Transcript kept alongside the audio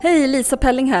Hej, Lisa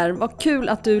Pelling här. Vad kul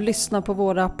att du lyssnar på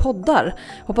våra poddar.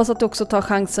 Hoppas att du också tar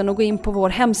chansen att gå in på vår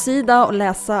hemsida och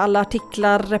läsa alla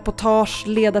artiklar, reportage,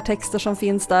 ledartexter som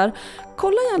finns där.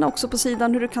 Kolla gärna också på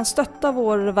sidan hur du kan stötta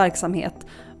vår verksamhet.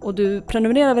 Och du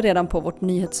prenumererar väl redan på vårt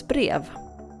nyhetsbrev.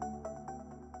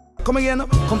 Kom igen,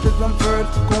 kompis framför,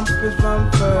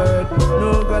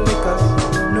 några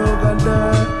lyckas, några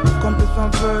dör. Kompis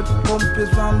framför,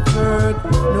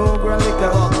 några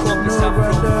lyckas,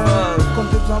 några dör.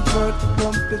 Kompis framför.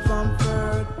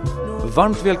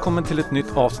 Varmt välkommen till ett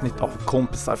nytt avsnitt av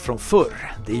Kompisar från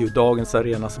förr. Det är ju Dagens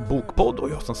Arenas bokpodd och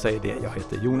jag som säger det, jag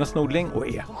heter Jonas Nordling och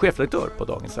är chefredaktör på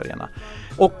Dagens Arena.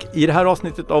 Och i det här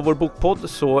avsnittet av vår bokpodd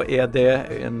så är det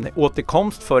en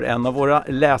återkomst för en av våra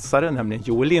läsare, nämligen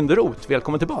Joel Linderoth.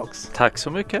 Välkommen tillbaks. Tack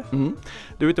så mycket.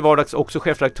 Du är till vardags också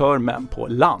chefredaktör, men på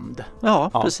Land.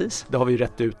 Ja, precis. Det har vi ju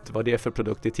rätt ut vad det är för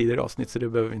produkt i tidigare avsnitt, så det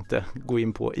behöver vi inte gå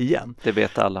in på igen. Det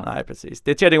vet alla. Nej, precis.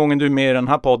 Det är tredje gången du är med i den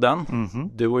här podden. Mm-hmm.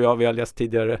 Du och jag, vi har läst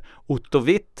tidigare Otto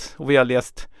Witt och vi har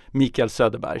läst Mikael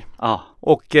Söderberg. Ja.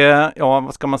 Och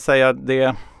vad ska man säga,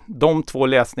 de två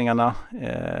läsningarna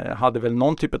hade väl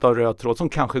någon typ av röd tråd som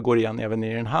kanske går igen även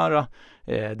i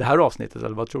det här avsnittet,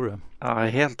 eller vad tror du? Ja,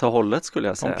 helt och hållet skulle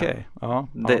jag säga. Okej. Ja.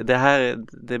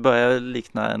 Det börjar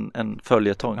likna en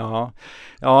följetong.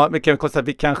 Ja, vi kan konstatera att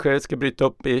vi kanske ska bryta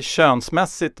upp i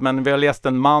könsmässigt, men vi har läst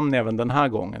en man även den här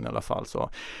gången i alla fall. Så.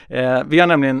 Vi har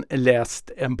nämligen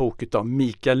läst en bok av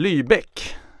Mikael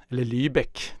Lybeck. Eller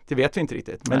Lübeck, det vet vi inte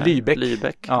riktigt. Men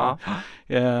Lübeck. Ja.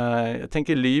 Jag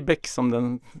tänker Lübeck som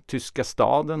den tyska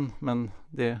staden, men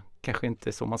det kanske inte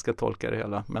är så man ska tolka det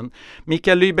hela. Men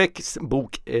Mikael Lübecks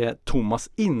bok Thomas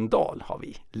Indahl har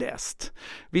vi läst.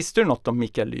 Visste du något om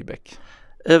Mikael Lübeck?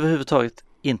 Överhuvudtaget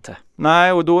inte.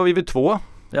 Nej, och då är vi väl två.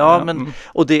 Ja, men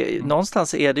och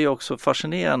någonstans är det ju också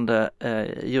fascinerande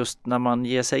just när man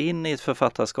ger sig in i ett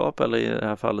författarskap, eller i det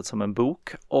här fallet som en bok,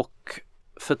 och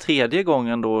för tredje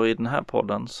gången då i den här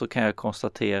podden så kan jag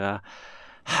konstatera,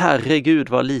 herregud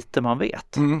vad lite man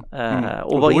vet.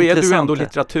 Och då är du ändå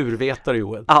litteraturvetare,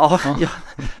 Joel. Ja,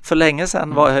 för länge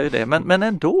sedan var jag ju det. Men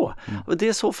ändå, och det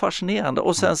är så fascinerande.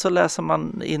 Och sen så läser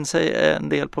man in sig en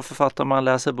del på författare, man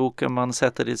läser boken, man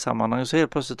sätter det i ett sammanhang, och så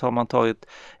helt plötsligt har man tagit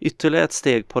ytterligare ett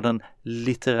steg på den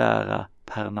litterära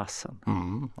Parnassen.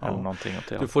 Eller någonting åt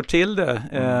det. Du får till det.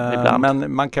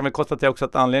 Men man kan väl konstatera också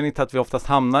att anledningen till att vi oftast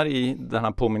hamnar i den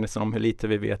här påminnelsen om hur lite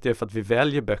vi vet är för att vi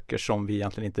väljer böcker som vi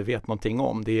egentligen inte vet någonting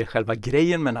om. Det är själva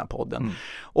grejen med den här podden.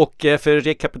 Och för att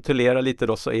rekapitulera lite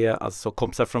då, så är alltså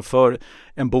Kompisar från förr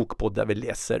en bokpodd där vi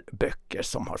läser böcker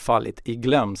som har fallit i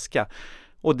glömska.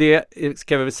 Och det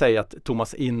ska vi väl säga att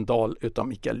Thomas Indahl utav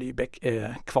Mikael Lybeck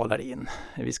kvalar in.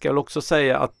 Vi ska väl också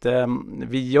säga att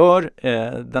vi gör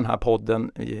den här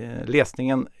podden,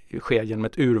 läsningen sker genom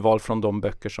ett urval från de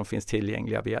böcker som finns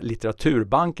tillgängliga via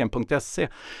litteraturbanken.se,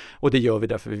 och det gör vi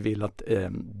därför vi vill att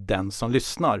den som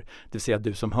lyssnar, det vill säga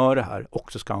du som hör det här,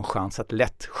 också ska ha en chans att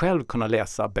lätt själv kunna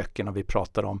läsa böckerna vi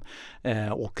pratar om,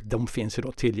 och de finns ju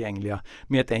då tillgängliga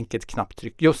med ett enkelt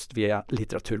knapptryck just via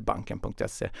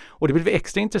litteraturbanken.se. Och det blir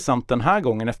extra intressant den här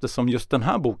gången, eftersom just den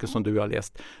här boken som du har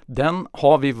läst, den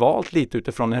har vi valt lite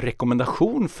utifrån en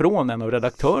rekommendation från en av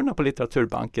redaktörerna på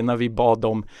Litteraturbanken när vi bad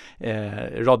dem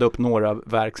rada upp några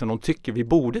verk som de tycker vi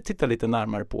borde titta lite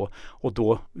närmare på, och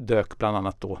då dök bland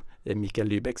annat då Mikael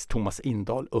Lübecks Thomas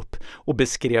Indahl upp och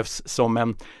beskrevs som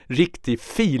en riktig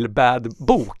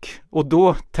feelbad-bok, och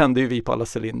då tände ju vi på alla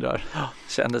cylindrar.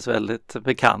 Kändes väldigt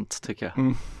bekant, tycker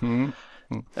jag.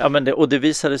 Ja, men det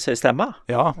visade sig stämma.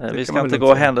 Ja, vi ska inte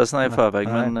gå händelserna i förväg,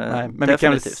 men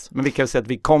definitivt. Men vi kan säga att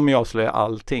vi kommer ju avslöja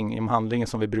allting i handlingen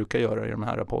som vi brukar göra i de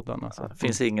här poddarna. Alltså. Det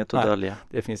finns inget att dölja.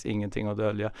 Det finns ingenting att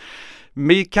dölja.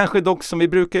 Vi kanske dock, som vi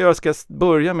brukar göra, ska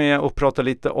börja med att prata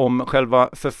lite om själva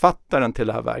författaren till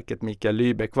det här verket, Mikael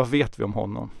Lybeck. Vad vet vi om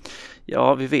honom?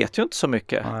 Ja, vi vet ju inte så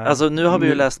mycket. Alltså nu har vi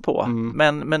ju läst på.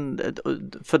 Men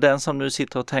för den som nu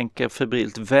sitter och tänker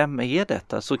febrilt, vem är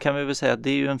detta? Så kan vi väl säga att det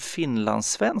är ju en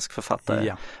finlandssvensk författare.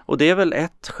 Ja. Och det är väl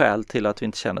ett skäl till att vi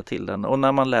inte känner till den. Och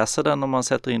när man läser den och man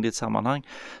sätter in det i ett sammanhang,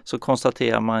 så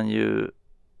konstaterar man ju,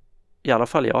 i alla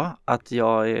fall att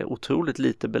jag är otroligt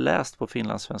lite beläst på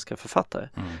finlandssvenska författare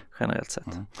generellt sett.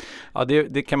 Ja,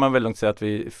 det kan man väl lugnt säga att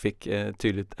vi fick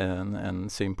tydligt en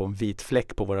syn på en vit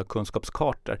fläck på våra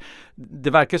kunskapskartor. Det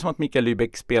verkar som att Mikael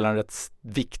Lybeck spelar en rätt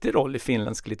viktig roll i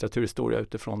finländsk litteraturhistoria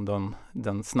utifrån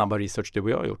den snabba research du och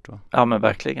jag har gjort. Va? Ja, men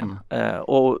verkligen.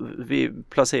 Och vi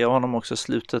placerar honom också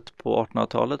slutet på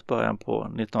 1800-talet, början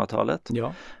på 1900-talet.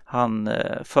 Ja. Han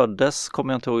föddes,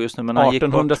 kommer jag inte ihåg just nu, men han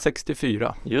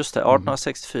 1864. Just det,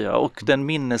 1864. Och den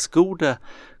minnesgode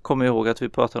kommer ihåg att vi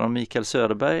pratade om Mikael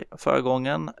Söderberg förra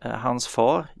gången. Hans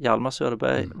far, Hjalmar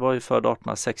Söderberg, var ju född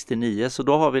 1869. Så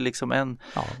då har vi liksom en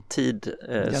tid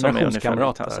som är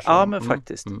ungefär. Ja, men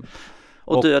faktiskt.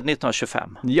 Och död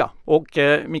 1925. Ja, och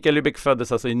Mikael Lübeck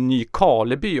föddes alltså i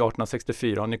Nykarleby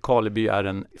 1864. Och Nykarleby är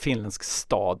en finländsk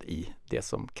stad i det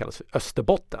som kallas för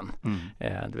Österbotten.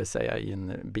 Det vill säga i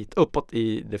en bit uppåt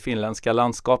i det finländska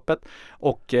landskapet.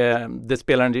 Och det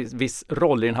spelar en viss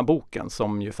roll i den här boken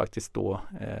som ju faktiskt då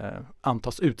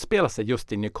antas utspela sig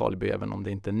just i Nykarleby, även om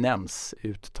det inte nämns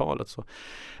uttalet. Så.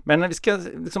 Men när vi ska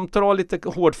liksom dra lite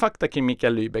hårdfakta kring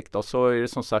Mikael Lübeck då, så är det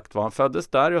som sagt var han föddes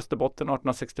där i Österbotten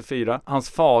 1864. Hans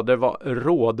fader var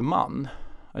rådman,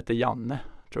 heter Janne.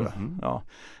 Tror jag. Ja.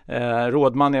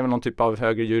 Rådman är väl någon typ av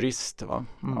högre jurist. Va?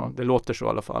 Ja, det låter så i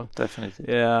alla fall. Definitivt.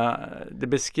 Det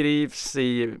beskrivs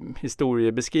i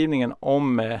historiebeskrivningen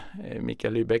om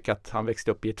Mikael Lübeck att han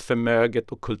växte upp i ett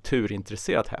förmöget och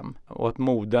kulturintresserat hem. Och att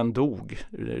modern dog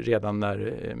redan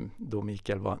när då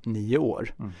Mikael var 9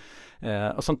 år.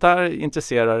 Och sånt där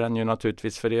intresserar en ju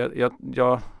naturligtvis, för det.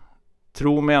 Jag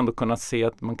tror mig ändå kunna se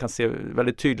att man kan se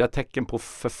väldigt tydliga tecken på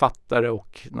författare,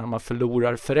 och när man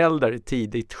förlorar föräldrar i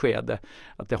tidigt skede,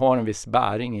 att det har en viss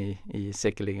bäring i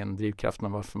säkerligen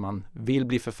drivkraften varför man vill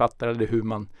bli författare eller hur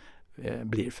man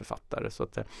blir författare. Så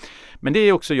att, men det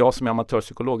är också jag som är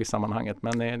amatörpsykolog i sammanhanget,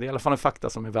 men det är i alla fall en fakta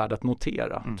som är värd att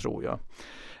notera, tror jag.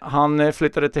 Han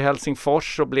flyttade till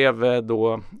Helsingfors och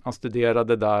han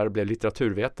studerade där, blev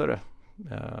litteraturvetare.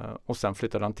 Och sen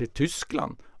flyttade han till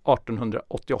Tyskland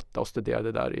 1888 och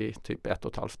studerade där i typ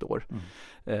 1,5 år.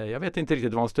 Jag vet inte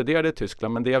riktigt vad han studerade i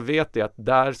Tyskland, men det jag vet är att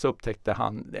där så upptäckte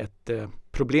han ett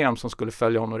problem som skulle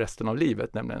följa honom resten av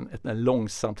livet, nämligen en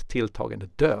långsamt tilltagande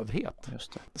dövhet.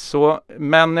 Just det. Så,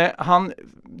 men han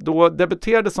då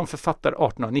debuterade som författare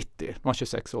 1890, han var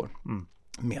 26 år,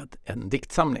 med en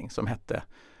diktsamling som hette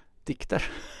Dikter.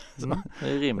 Det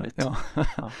är rimligt. Ja.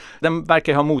 Den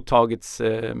verkar ha mottagits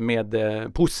med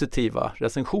positiva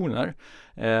recensioner,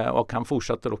 och han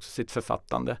fortsatte också sitt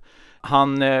författande.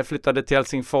 Han flyttade till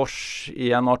Helsingfors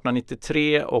igen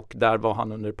 1893 och där var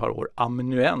han under ett par år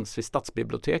amanuens vid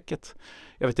stadsbiblioteket.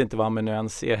 Jag vet inte vad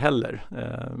amanuens är heller,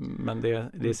 men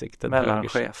det är säkert en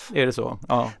mellanchef. Är det så?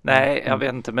 Ja. Nej, jag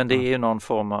vet inte, men det är ju någon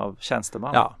form av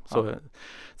tjänsteman. Ja,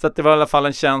 så att det var i alla fall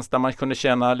en tjänst där man kunde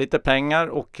tjäna lite pengar,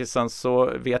 och sen så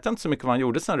vet jag inte så mycket vad han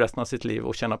gjorde sen resten av sitt liv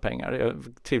och tjäna pengar. Jag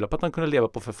tvivlar på att han kunde leva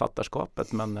på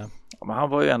författarskapet, men han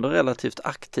var ju ändå relativt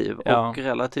aktiv och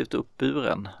relativt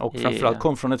uppburen. Och framförallt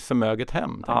kom från ett förmöget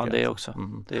hem. Ja, det också.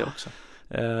 Det också.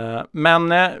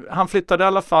 Men han flyttade i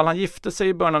alla fall, han gifte sig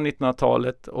i början av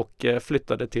 1900-talet och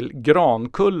flyttade till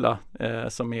Grankulla,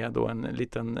 som är då en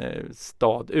liten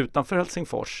stad utanför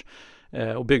Helsingfors,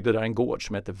 och byggde där en gård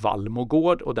som heter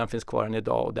Vallmogård, och den finns kvar än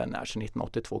idag, och den är sedan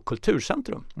 1982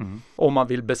 kulturcentrum om man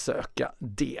vill besöka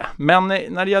det. Men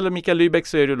när det gäller Mikael Lübeck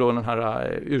så är det då den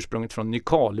här ursprunget från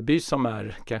Nykarleby som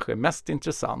är kanske mest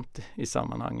intressant i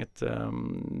sammanhanget.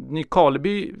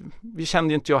 Nykarleby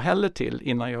kände inte jag heller till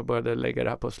innan jag började lägga det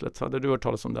här pusslet. Så hade du hört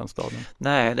talas om den staden?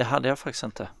 Nej, det hade jag faktiskt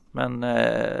inte. Men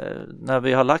när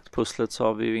vi har lagt pusslet så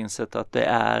har vi ju insett att det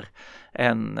är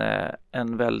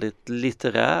en väldigt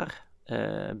litterär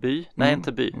by, nej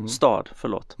inte by, stad,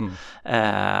 förlåt.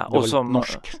 Och som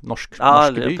norsk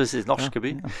by. Precis,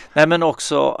 Norskeby. Ja. Nej, men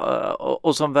också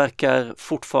och som verkar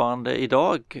fortfarande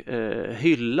idag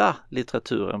hylla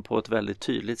litteraturen på ett väldigt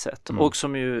tydligt sätt. Och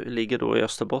som ju ligger då i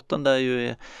Österbotten, där ju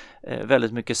är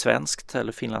väldigt mycket svenskt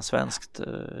eller finlandssvenskt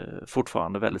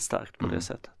fortfarande väldigt starkt på det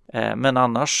sättet. Men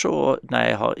annars så,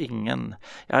 nej,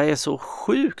 jag är så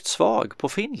sjukt svag på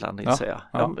Finland, inte säga.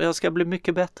 Jag ska bli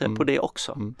mycket bättre på det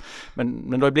också.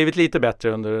 Men det har blivit lite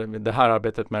bättre under det här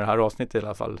arbetet med det här avsnittet i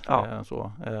alla fall.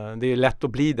 Det är lätt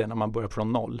att bli det när man börjar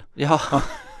från noll. Ja.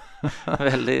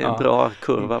 Väldigt bra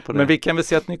kurva på det. Men vi kan väl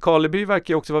se att Nykarleby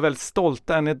verkar också vara väldigt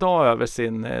stolta än idag över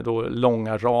sin då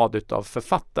långa rad utav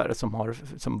författare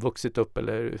som vuxit upp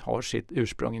eller har sitt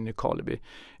ursprung i Nykarleby.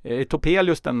 Är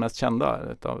Topelius den mest kända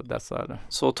av dessa? Eller?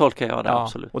 Så tolkar jag det,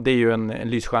 absolut. Och det är ju en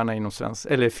lysstjärna inom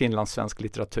finlandssvensk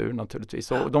litteratur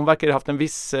naturligtvis. Och de verkar ha haft en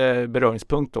viss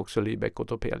beröringspunkt också, Lübeck och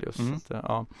Topelius.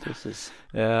 Precis.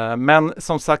 Men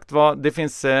som sagt det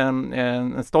finns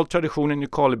en stolt tradition i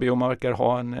Nykarleby, och man verkar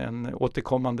ha en en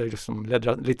återkommande liksom,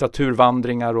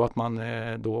 litteraturvandringar och att man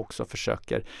då också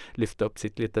försöker lyfta upp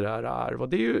sitt litterära arv. Och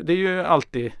det är ju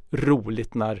alltid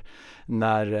roligt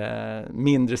när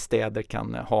mindre städer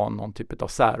kan ha någon typ av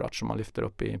särart som man lyfter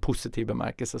upp i positiv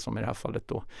bemärkelse, som i det här fallet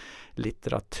då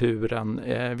litteraturen.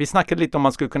 Vi snackade lite om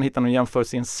man skulle kunna hitta någon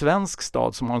jämförelse i en svensk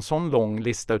stad som har en sån lång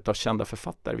lista utav kända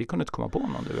författare. Vi kunde inte komma på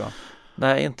någon, du.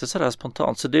 Nej, inte sådär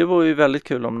spontant. Så det vore ju väldigt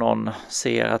kul om någon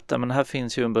ser att men här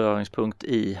finns ju en beröringspunkt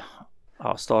i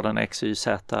staden XYZ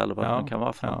eller vad det kan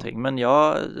vara för någonting. Men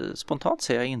spontant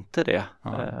ser jag inte det.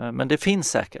 Men det finns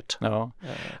säkert.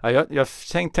 Jag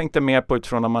tänkte mer på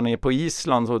utifrån när man är på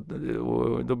Island och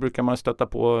då brukar man stöta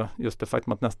på just det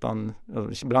faktum att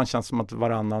ibland känns det som att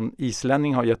varannan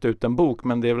islänning har gett ut en bok,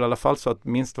 men det är väl i alla fall så att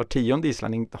minst var 10:e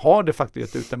islänning har det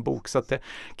faktiskt gett ut en bok, så att det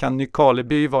kan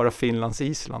Nykarleby vara Finlands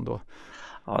Island då.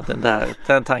 Ja,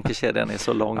 den tankekedjan är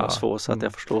så lång och svår så att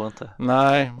jag förstår inte.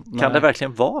 Nej. Kan det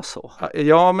verkligen vara så?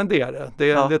 Ja, men det är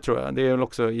det. Det tror jag. Det är väl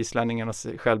också islänningarnas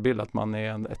självbild att man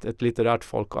är ett litterärt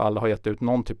folk och alla har gett ut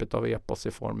någon typ av epos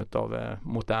i form av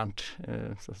modernt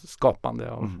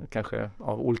skapande kanske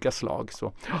av olika slag.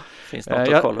 Så. Finns något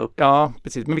att kolla upp? Ja,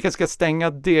 precis. Men vi kanske ska stänga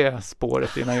det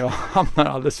spåret innan jag hamnar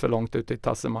alldeles för långt ute i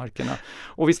tassemarkerna.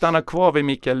 Och vi stannar kvar vid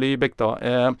Mikael Lübeck då.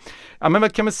 Men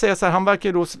vad kan man säga så här, han verkar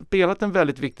ju då spelat en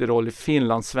väldigt viktig roll i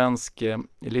finlandssvensk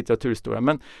litteraturhistoria.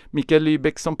 Men Mikael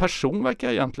Lübeck som person verkar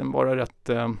egentligen vara rätt,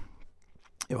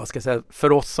 vad ska jag säga,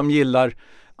 för oss som gillar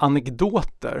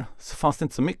anekdoter så fanns det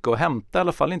inte så mycket att hämta, i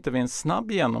alla fall inte vid en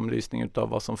snabb genomlysning utav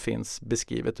vad som finns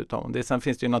beskrivet utav det. Sen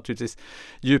finns det ju naturligtvis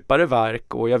djupare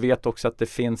verk, och jag vet också att det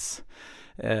finns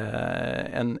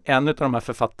en av de här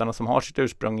författarna som har sitt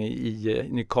ursprung i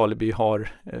Nykarleby har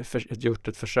gjort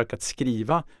ett försök att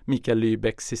skriva Mikael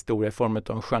Lübecks historia i form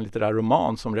av en skönlitterär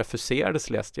roman som refuserades,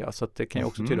 läste jag, så att det kan ju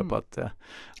också tyda på att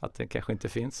det kanske inte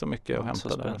finns så mycket att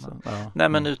hämta där. Nej,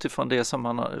 men utifrån det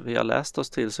som vi har läst oss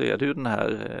till så är det ju den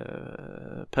här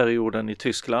perioden i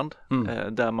Tyskland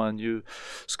där man ju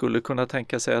skulle kunna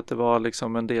tänka sig att det var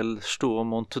liksom en del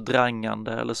Sturm und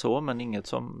Drangande eller så, men inget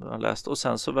som man läst. Och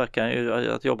sen så verkar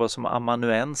ju att jobba som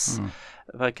amanuens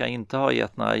verkar inte ha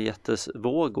gett några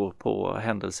jättevågor på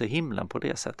händelsehimlen på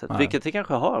det sättet. Nej. Vilket det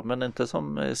kanske har, men inte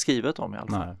som skrivet om i alla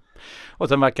fall. Nej. Och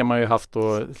sen verkar man ju haft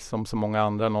då, som så många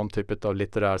andra, någon typ av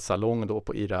litterär salong då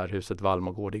i det här huset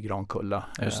Valmogård i Grankulla.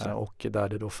 Och där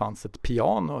det då fanns ett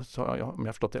piano, så om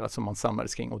jag förstått det, som man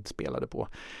samlades kring och spelade på.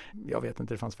 Jag vet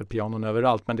inte, det fanns för pianon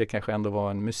överallt, men det kanske ändå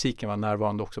var musiken var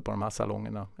närvarande också på de här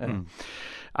salongerna.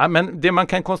 Ja, men det man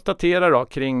kan konstatera då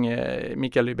kring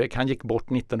Mikael Lübeck, han gick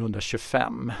bort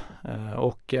 1925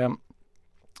 och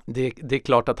det är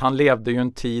klart att han levde ju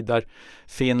en tid där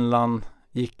Finland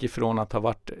gick ifrån att ha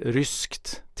varit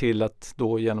ryskt till att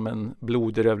då genom en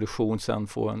blodig revolution sen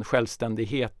få en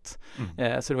självständighet.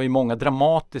 Så det var ju många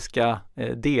dramatiska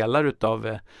delar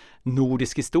utav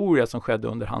nordisk historia som skedde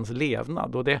under hans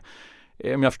levnad, och det,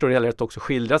 om jag förstår det rätt, också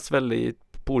skildras väl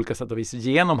på olika sätt och vis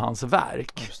genom hans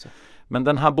verk. Just det. Men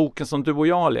den här boken som du och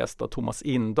jag har läst av Thomas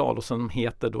Indahl, och som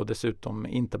heter då dessutom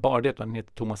inte bara det, utan den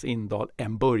heter Thomas Indahl,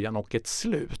 En början och ett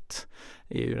slut,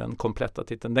 är ju den kompletta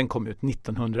titeln. Den kom ut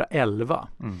 1911.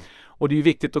 Och det är ju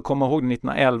viktigt att komma ihåg,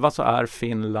 1911 så är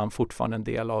Finland fortfarande en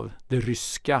del av det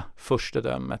ryska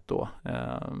furstedömet då.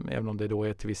 Även om det då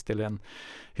är till viss del en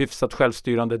hyfsat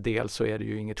självstyrande del, så är det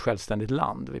ju inget självständigt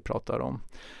land vi pratar om.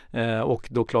 Och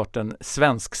då klart den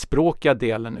svenskspråkiga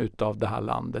delen utav det här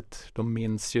landet, de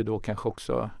minns ju då kanske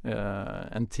också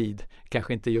en tid,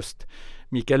 kanske inte just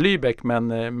Mikael Lübeck,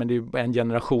 men det är en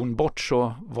generation bort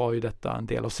så var ju detta en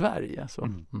del av Sverige.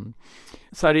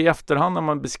 Så här i efterhand när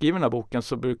man beskriver den här boken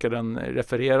så brukar den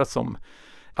refereras som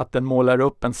att den målar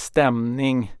upp en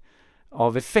stämning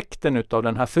av effekten utav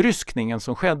den här förryskningen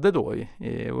som skedde då. Och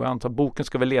jag antar att boken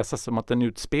ska väl läsas som att den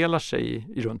utspelar sig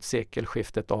runt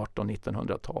sekelskiftet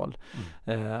 1800-1900-tal.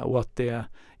 Och att det,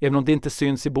 även om det inte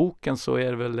syns i boken, så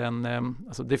är det väl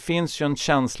alltså det finns ju en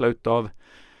känsla utav,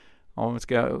 om vi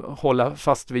ska hålla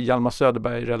fast vid Hjalmar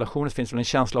Söderberg-relationen, finns väl en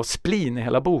känsla av splin i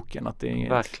hela boken. Att det är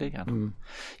verkligen.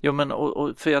 Jo, men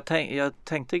för jag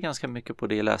tänkte ganska mycket på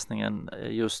det i läsningen,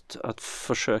 just att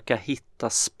försöka hitta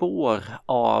spår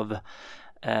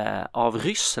av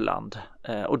Ryssland.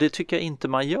 Och det tycker jag inte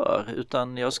man gör,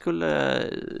 utan jag skulle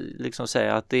liksom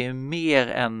säga att det är mer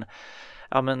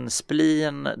än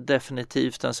splin,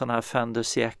 definitivt en sån här fin de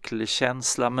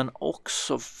siècle-känsla, men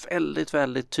också väldigt,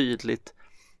 väldigt tydligt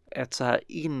ett så här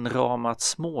inramat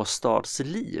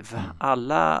småstadsliv.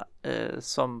 Alla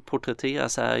som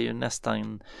porträtteras är ju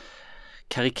nästan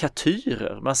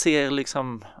karikatyrer. Man ser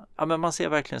liksom men man ser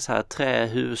verkligen så här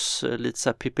trähus, lite så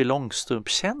här Pippi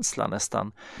Långstrump-känsla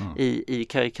nästan i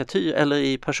karikatyr, eller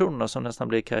i personerna som nästan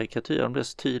blir karikatyr, de blir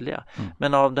så tydliga.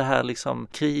 Men av det här liksom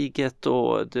kriget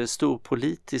och det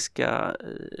storpolitiska,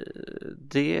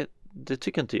 det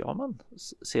tycker inte jag man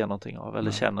ser någonting av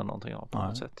eller känner någonting av på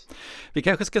något sätt. Vi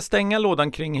kanske ska stänga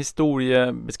lådan kring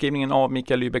historiebeskrivningen av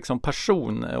Mikael Lübeck som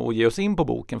person och ge oss in på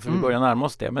boken, för vi börjar närma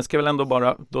oss det. Men ska väl ändå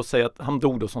bara då säga att han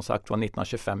dog då som sagt var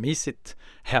 1925 i sitt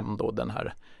hem då, den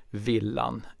här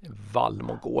villan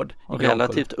Vallmogård. Och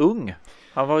relativt ung.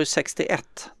 Han var ju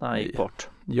 61 när han gick bort.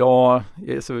 Ja,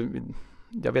 så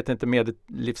jag vet inte,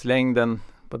 medellivslängden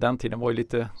på den tiden var ju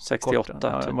lite 68.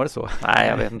 Ja, var det så? Nej,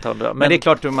 jag vet inte om det. Men det är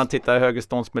klart, om man tittar i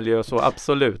högerståndsmiljö så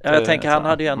absolut. Ja, jag tänker han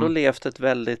hade ju ändå levt ett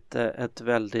väldigt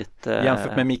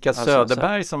jämfört med Mikael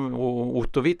Söderberg och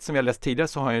Otto Witt som jag läst tidigare,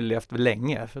 så har han ju levt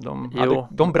länge, för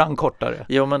de brann kortare.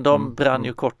 Jo, men de brann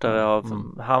ju kortare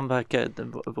av han verkar,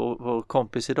 vår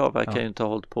kompis idag verkar ju inte ha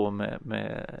hållit på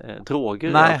med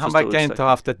droger. Nej, han verkar inte ha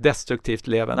haft ett destruktivt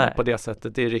levande på det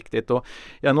sättet, det är riktigt. Och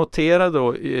jag noterade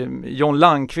då John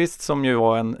Landqvist, som ju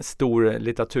var en stor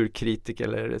litteraturkritiker,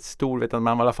 eller stor, vet jag, men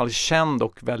han var i alla fall känd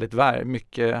och väldigt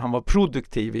mycket, han var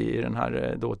produktiv i den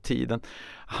här då tiden.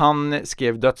 Han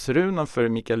skrev Dödsrunan för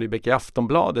Mikael Lübeck i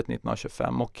Aftonbladet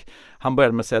 1925, och han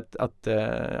började med att säga att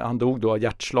han dog då av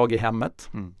hjärtslag i hemmet.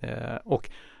 Och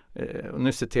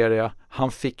nu citerar jag: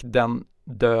 han fick den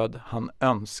död han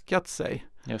önskat sig.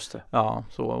 Just det. Ja,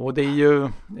 så, och det är ju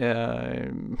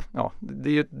det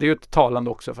är ju ett talande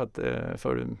också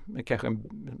för kanske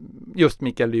just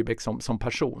Mikael Lübeck som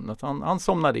person, att han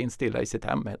somnade in stilla i sitt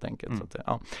hem helt enkelt. Så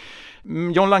att,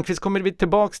 John Landqvist kommer vi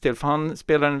tillbaks till, för han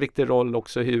spelar en viktig roll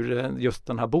också hur just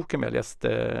den här boken jag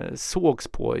läste sågs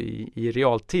på i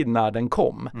realtid när den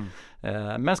kom.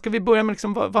 Men ska vi börja med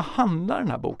liksom, vad handlar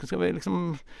den här boken? Ska vi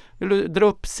liksom, vill du dra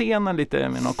upp scenen lite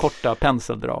med några korta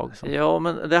penseldrag? Så? Ja,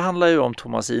 men det handlar ju om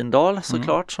Thomas Indahl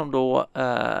såklart, som då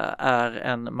är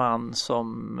en man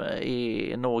som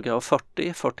är några av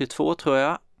 42 tror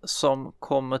jag, som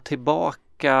kommer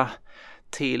tillbaka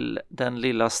till den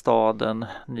lilla staden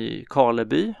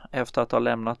Nykarleby efter att ha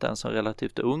lämnat den som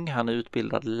relativt ung. Han är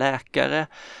utbildad läkare,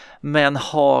 men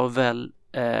har väl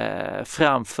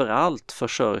framförallt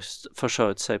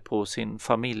försörjt sig på sin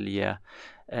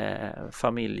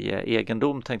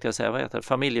familjeegendom, tänkte jag säga,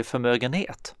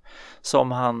 familjeförmögenhet,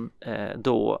 som han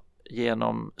då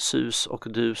genom sus och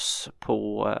dus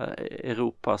på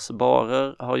Europas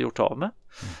barer har gjort av med.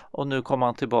 Och nu kommer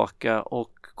han tillbaka,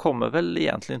 och kommer väl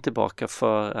egentligen tillbaka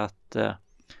för att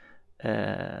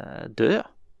dö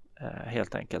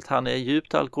helt enkelt. Han är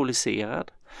djupt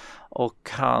alkoholiserad, och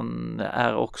han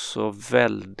är också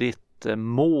väldigt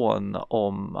mån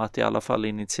om att i alla fall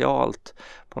initialt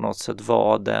på något sätt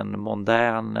vara den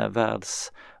mondäne,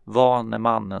 världsvane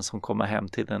mannen som kommer hem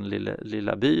till den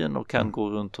lilla byn och kan gå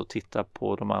runt och titta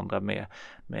på de andra med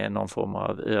någon form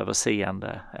av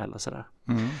överseende eller sådär.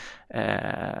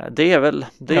 Det är väl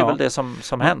det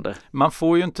som händer. Man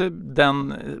får ju inte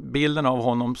den bilden av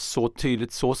honom så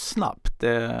tydligt så snabbt,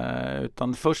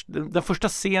 utan den första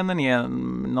scenen är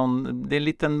det är en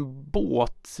liten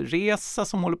båtresa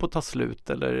som håller på att ta slut,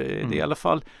 eller det är i alla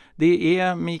fall det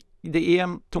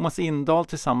är Thomas Indahl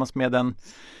tillsammans med en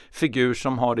figur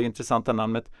som har det intressanta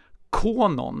namnet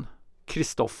Konon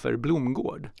Kristoffer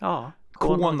Blomgård. Ja,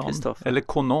 Konon eller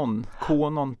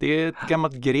Konon, det är ett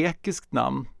gammalt grekiskt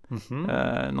namn.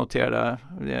 Noterade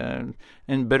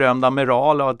en berömd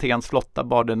amiral av Atens flotta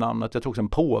bar det namnet. Jag tror också en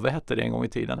påve hette det en gång i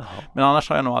tiden. Men annars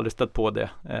har jag nog aldrig stött på det.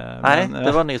 Nej,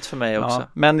 det var nytt för mig också. Ja,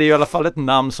 men det är i alla fall ett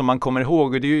namn som man kommer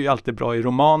ihåg, och det är ju alltid bra i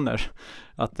romaner.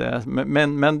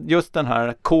 Men just den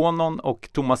här Konon och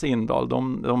Thomas Indahl,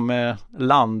 de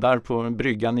landar på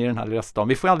bryggan i den här lilla stan.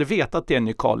 Vi får aldrig veta att det är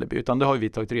Nykarleby, utan det har vi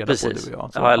tagit reda på. Du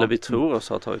och jag. Eller vi tror oss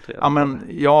ha tagit reda på.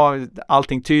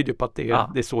 Allting tyder på att det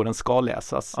är så den ska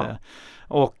läsas. Ja.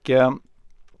 Och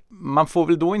man får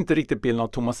väl då inte riktigt bilden av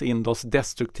Thomas Indahls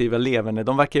destruktiva levande.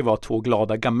 De verkar ju vara två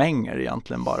glada gamänger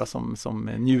egentligen, bara som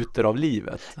njuter av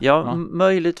livet. Ja,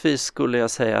 möjligtvis skulle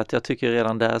jag säga att jag tycker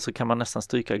redan där så kan man nästan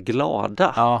stryka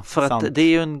glada. Ja, för sant. Att det är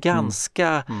ju en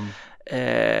ganska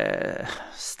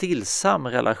stillsam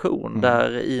relation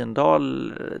där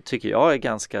Indahl tycker jag är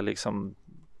ganska liksom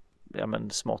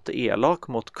smått elak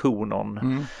mot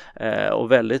Konon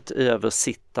och väldigt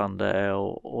översittande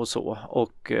och så.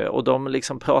 Och de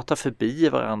liksom pratar förbi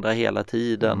varandra hela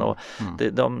tiden och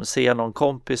de ser någon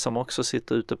kompis som också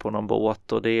sitter ute på någon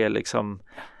båt, och det är liksom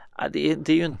Det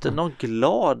är ju inte någon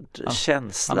glad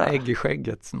känsla. Han har ägg i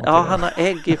skägget. Ja, han har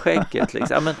ägg i skägget.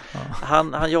 Liksom. Men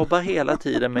han jobbar hela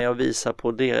tiden med att visa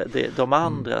på de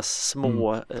andras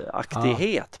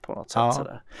småaktighet på något sätt.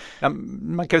 Sådär. Ja,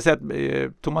 man kan ju säga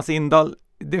att Thomas Indahl,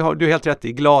 det har du helt rätt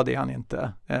i, glad är han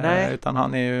inte. Utan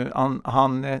han är ju,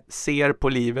 han ser på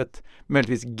livet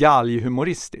möjligtvis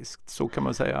galghumoristiskt, så kan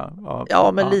man säga.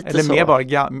 Ja, men lite eller så. mer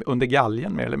bara under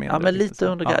galgen mer eller mindre. Ja, men lite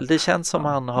under galgen. Det känns som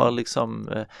han har liksom,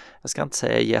 jag ska inte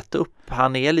säga gett upp.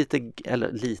 Han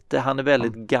är han är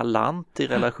väldigt galant i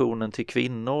relationen till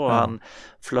kvinnor och han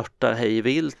flörtar hej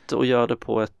vilt och gör det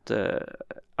på ett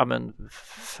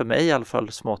för mig i alla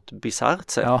fall smått bisarrt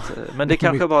sätt. Ja. Men det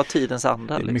kanske var tidens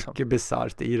anda. Det är mycket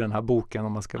bisarrt i den här boken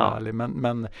om man ska vara ärlig.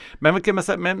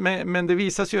 Men det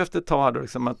visas ju efter ett tag då,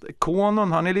 liksom, att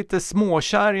Konon, han är lite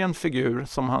småkär i en figur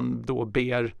som han då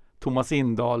ber Thomas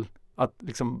Indahl att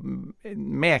liksom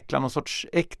mäkla någon sorts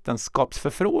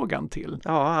äktenskapsförfrågan till.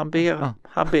 Ja, han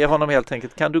ber honom helt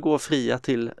enkelt, kan du gå fria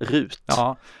till Rut?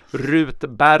 Ja, Rut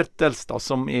Bertels då,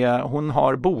 hon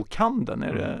har bokhandeln.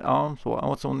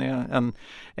 Så hon är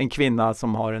en kvinna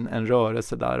som har en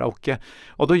rörelse där.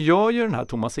 Och då gör ju den här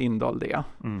Thomas Indahl det.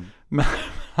 Men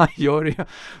han gör ju,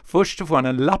 först så får han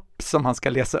en lapp som han ska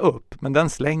läsa upp, men den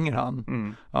slänger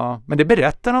han. Ja, men det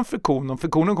berättar han för Konon. För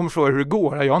Konon kommer fråga hur det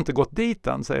går. Jag har inte gått dit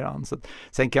än, säger han. Så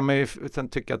sen kan man ju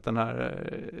tycka att den här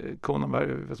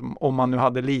Konon, om man nu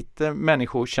hade lite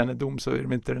människokännedom, så är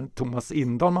det inte Thomas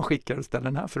Indahl man skickar och ställer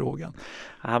den här frågan.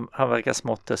 Han verkar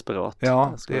smått desperat.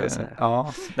 Ja,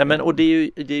 Nej, men, och det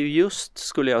är ju just,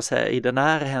 skulle jag säga, i den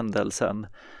här händelsen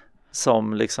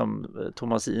som liksom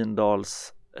Thomas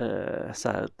Indahls så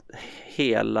här,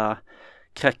 hela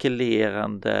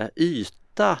krackelerande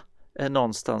yta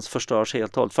någonstans förstörs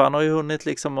helt och hållet. För han har ju hunnit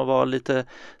liksom att vara lite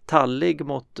tallig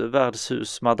mot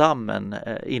värdshusmadammen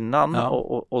innan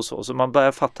och så. Så man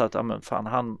börjar fatta att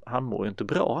han mår ju inte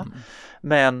bra.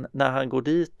 Men när han går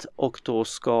dit och då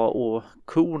ska å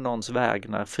Konons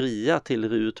vägnar fria till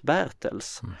Rut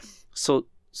Bertels så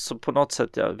på något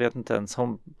sätt, jag vet inte ens,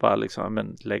 hon bara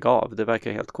liksom, lägg av, det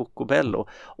verkar helt kokobello.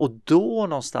 Och då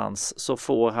någonstans så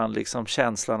får han liksom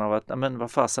känslan av att,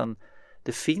 vad fasen,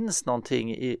 det finns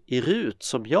någonting i Rut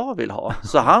som jag vill ha.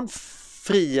 Så han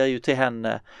friar ju till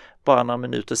henne bara några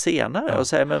minuter senare och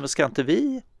säger, men ska inte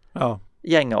vi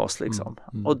gänga oss liksom?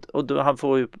 Och då, han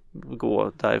får ju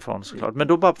gå därifrån såklart. Men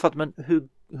då bara för att,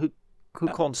 hur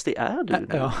konstig är du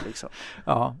nu? Liksom?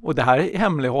 Ja, och det här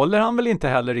hemlighåller han väl inte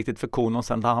heller riktigt för Konon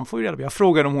sen. Han får ju reda på. Jag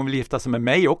frågade om hon vill gifta sig med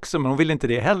mig också, men hon vill inte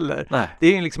det heller. Nej.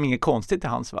 Det är liksom inget konstigt i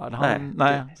hans värld.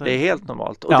 Det är helt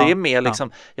normalt. Och det är mer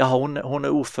liksom, hon är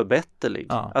oförbätterlig.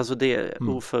 Ja. Alltså det är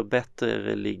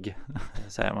oförbätterlig,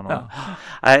 säger man.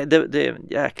 Nej, det är en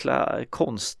jäkla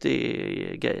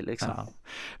konstig grej liksom. Ja.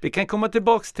 Vi kan komma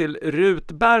tillbaks till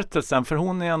Rut Bertelsen, för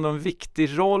hon är ändå en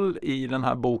viktig roll i den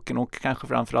här boken och kanske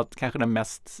framförallt den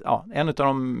mest, en av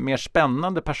de mer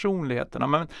spännande personligheterna.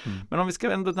 Men om vi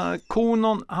ska ändå, den här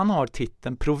Konon, han har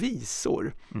titeln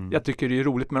provisor. Jag tycker det är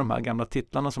roligt med de här gamla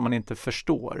titlarna som man inte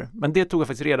förstår. Men det tog jag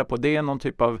faktiskt reda på. Det är någon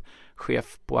typ av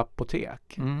chef på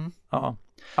apotek. Ja.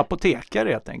 Apotekare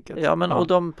helt enkelt. Ja, men och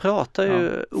de pratar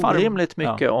ju orimligt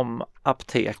mycket om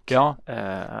aptek. Ja.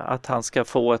 Att han ska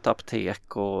få ett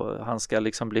aptek och han ska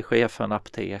liksom bli chef för en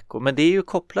aptek. Men det är ju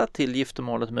kopplat till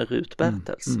giftermålet med Rut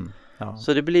Bertels. Ja.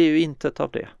 Så det blir ju intet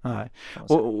av det. Nej.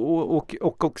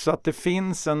 Och också att det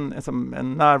finns en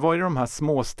närvaro i de här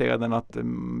småstäderna, att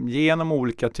genom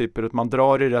olika typer, att man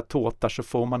drar i rätt tåtar så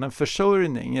får man en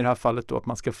försörjning. I det här fallet då att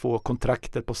man ska få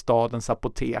kontraktet på stadens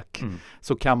apotek.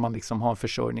 Så kan man liksom ha en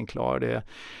försörjning klar.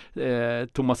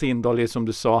 Thomas Indahl är, som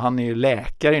du sa, han är ju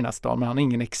läkare i den här staden, men han har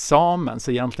ingen examen,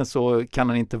 så egentligen så kan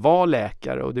han inte vara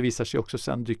läkare, och det visar sig också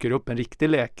sen dyker upp en riktig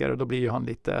läkare och då blir ju han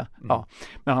lite,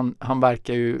 men han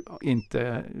verkar ju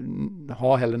inte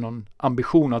ha heller någon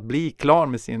ambition att bli klar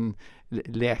med sin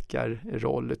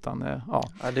läkarroll, utan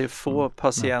det är få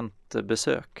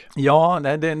patientbesök. Ja, det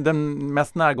är den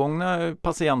mest närgångna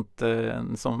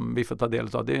patienten som vi får ta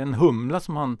del av. Det är en humla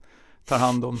som han tar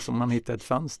hand om, som han hittar ett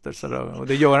fönster. Så och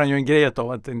det gör han ju en grej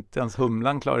av, att inte ens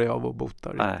humlan klarar av att bota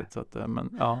riktigt. Så att,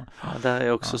 där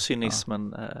är också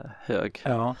cynismen hög.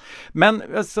 Ja. Men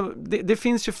alltså, det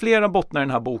finns ju flera bottnar i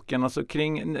den här boken, alltså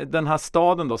kring den här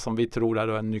staden då, som vi tror är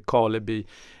då en Nykarleby.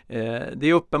 Det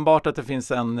är uppenbart att det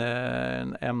finns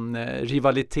en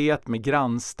rivalitet med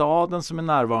grannstaden som är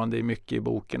närvarande i mycket i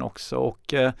boken också.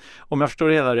 Och om jag förstår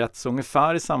det hela rätt, så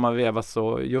ungefär i samma veva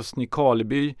så just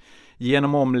Nykarleby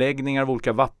genom omläggningar av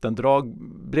olika vattendrag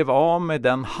blev av med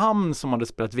den hamn som hade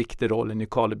spelat viktig roll i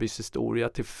Nykarlebys historia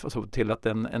till att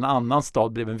en annan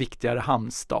stad blev en viktigare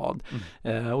hamnstad.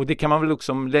 Och det kan man väl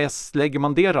också, lägger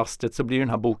man det rastret så blir den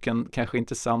här boken kanske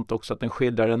intressant också att den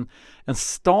skildrar en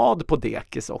stad på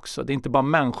dekis också. Det är inte bara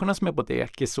människorna som är på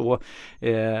dekis och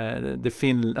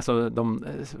de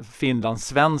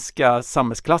finlandssvenska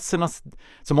samhällsklasserna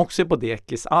som också är på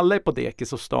dekis. Alla är på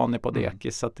dekis och stan är på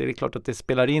dekis. Så att det är klart att det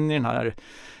spelar in i den här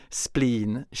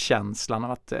spleen-känslan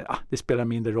av att det spelar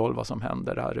mindre roll vad som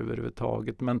händer här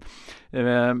överhuvudtaget.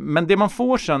 Men det man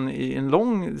får sen i en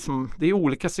lång, det är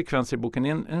olika sekvenser i boken,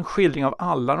 är en skildring av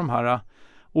alla de här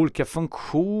olika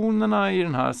funktionerna i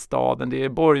den här staden. Det är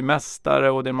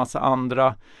borgmästare och det är en massa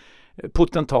andra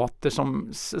potentater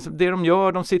som det de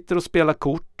gör, de sitter och spelar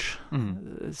kort,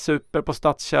 super på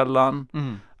Stadskällan.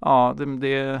 Ja,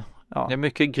 det är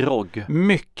mycket grogg.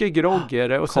 Mycket grogg är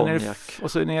det. Och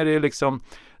sen är det liksom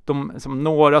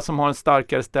några som har en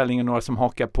starkare ställning och några som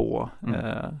hakar på.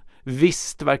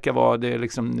 Visst verkar vara det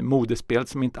liksom modespel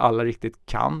som inte alla riktigt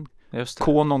kan.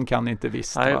 Konon kan inte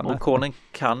visst. Nej, och Konon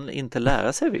kan inte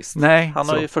lära sig visst. Nej, han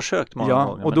har ju försökt många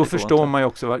gånger. Och då förstår man ju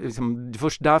också,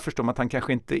 först där förstår man att han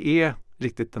kanske inte är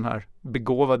riktigt den här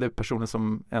begåvade personen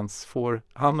som ens får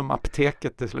hand om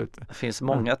apoteket till slut. Det finns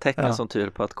många tecken som tyder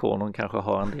på att Konon kanske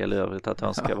har en del övrigt att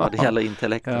önska vad det gäller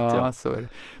intellektet. Så är det.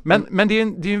 Men det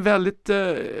är en väldigt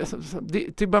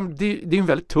det är en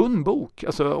väldigt tunn bok,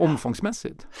 alltså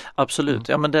omfångsmässigt. Absolut,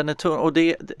 ja men den är tunn och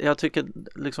jag tycker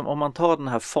liksom om man tar den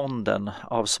här fonden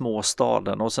av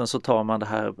småstaden och sen så tar man det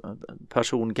här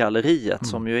persongalleriet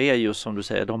som ju är just som du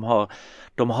säger,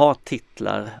 de har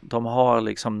titlar, de har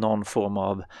liksom någon form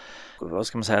av, vad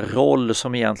ska man säga, roll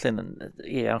som egentligen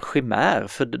är en chimär,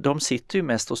 för de sitter ju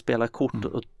mest och spelar kort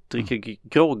och dricker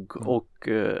grogg och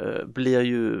blir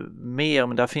ju mer,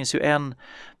 men där finns ju en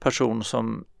person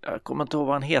som, jag kommer inte ihåg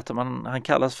vad han heter, men han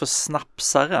kallas för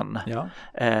Snapsaren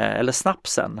eller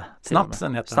Snapsen.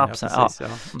 Snapsen heter Snapsen, han,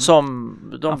 precis, som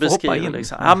de beskriver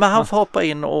liksom. Ja, men han får hoppa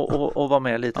in och vara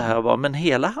med lite här och var, men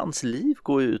hela hans liv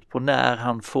går ut på när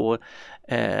han får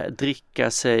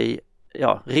dricka sig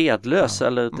redlös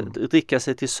eller dricka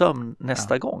sig till sömn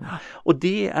nästa gång. Och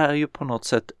det är ju på något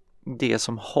sätt det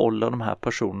som håller de här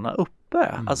personerna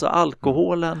uppe. Alltså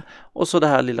alkoholen och så det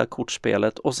här lilla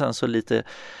kortspelet och sen så lite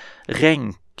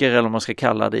ränker eller vad man ska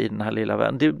kalla det i den här lilla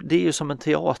världen. Det är ju som en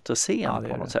teaterscen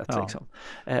på något sätt. Liksom.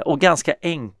 Och ganska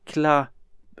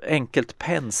enkelt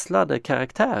penslade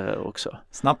karaktärer också.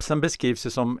 Snapsen beskrivs ju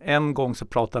som, en gång så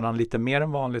pratade han lite mer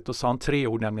än vanligt och sa han 3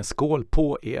 ord, nämligen skål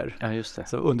på er. Ja, just det.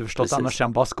 Så underförstått, precis. Annars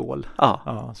sen bara skål.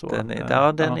 Den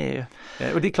är ju...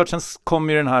 Och det är klart, sen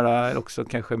kommer ju den här också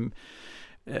kanske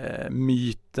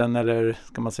myten eller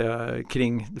ska man säga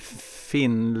kring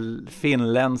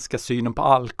finländska synen på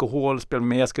alkohol spelar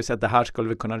med. Jag skulle säga att det här skulle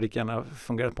vi kunna lika gärna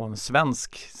fungera på en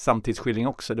svensk samtidsskildring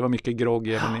också. Det var mycket grogg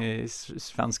även i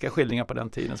svenska skildringar på den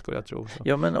tiden, skulle jag tro. Så.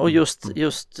 Ja, men och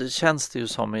just känns det ju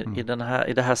som i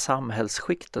det här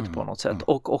samhällsskiktet på något sätt.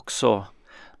 Och också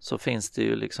så finns det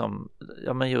ju liksom,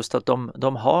 ja men just att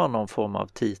de har någon form av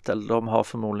titel, de har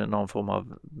förmodligen någon form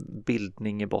av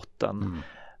bildning i botten.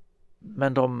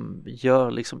 Men de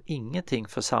gör liksom ingenting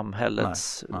för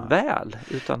samhällets väl,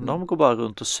 utan de går bara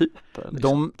runt och super. Liksom.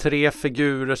 De 3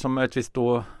 figurer som möjligtvis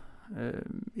då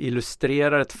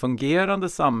illustrerar ett fungerande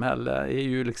samhälle är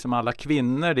ju liksom alla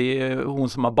kvinnor. Det är hon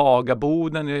som har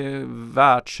bagarboden i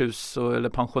värdshus eller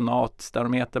pensionat där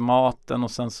de äter maten,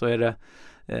 och sen så är det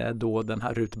då den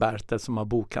här Rut Bertel som har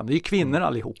bokhandel. Det är ju kvinnor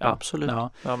allihopa. Absolut.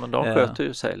 Ja, men de sköter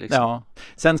ju sig liksom. Ja.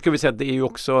 Sen ska vi säga att det är ju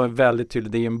också väldigt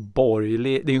tydligt, det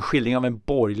är en skildring av en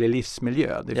borgerlig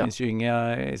livsmiljö. Det finns ju inga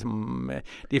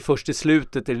det är först i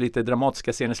slutet, det är lite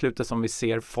dramatiska scener i slutet som vi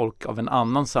ser folk av en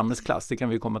annan samhällsklass. Det kan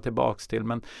vi komma tillbaks till,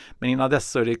 men innan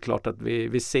dess så är det klart att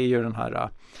vi ser ju den här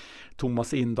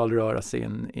Thomas Indahl röra sig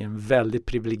i en väldigt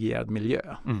privilegierad miljö.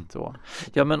 Så.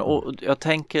 Ja, men och jag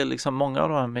tänker liksom många av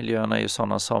de här miljöerna är ju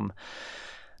sådana som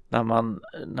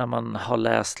när man har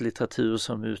läst litteratur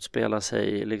som utspelar sig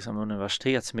i liksom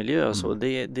universitetsmiljö så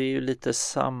det är ju lite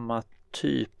samma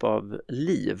typ av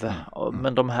liv.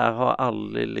 Men de här har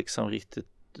aldrig liksom riktigt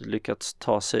lyckats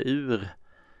ta sig ur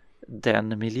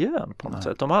den miljön på något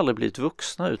sätt. De har aldrig blivit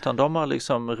vuxna, utan de har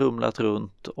liksom rumlat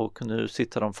runt och nu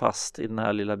sitter de fast i den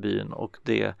här lilla byn, och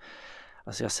det,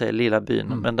 alltså jag säger lilla byn,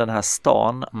 men den här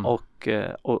stan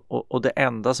och det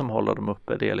enda som håller dem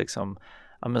uppe, det är liksom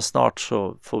men snart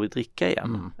så får vi dricka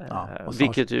igen.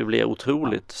 Vilket ju blir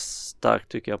otroligt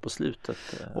starkt tycker jag på slutet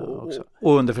också.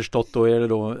 Och underförstått då är det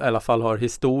då, i alla fall har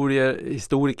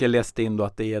historiker läst in då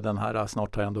att det är den här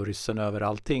snart tar ändå ryssen över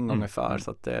allting ungefär.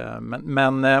 Så att,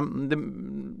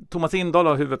 Thomas Indahl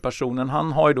har huvudpersonen,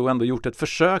 han har ju då ändå gjort ett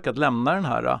försök att lämna den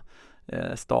här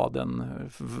staden,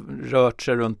 rört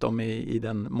sig runt om i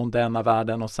den moderna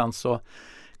världen och sen så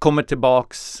kommer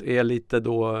tillbaks, är lite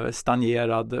då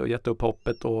stagnerad och gett upp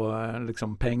hoppet och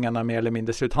liksom pengarna mer eller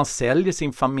mindre slut. Han säljer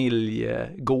sin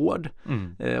familjegård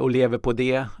och lever på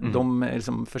det. De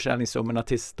liksom, försäljningssummorna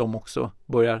tills de också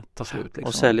börjar ta slut. Liksom.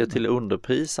 Och säljer till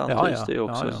underpris antyds det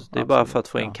också. Det är absolut. Bara för att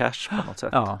få in cash på något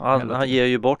sätt. Han ger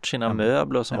ju bort sina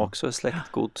möbler som också är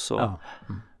släktgods. Och,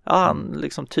 han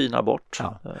liksom tynar bort.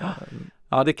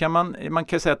 Ja, det kan man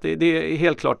kan säga att det är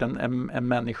helt klart en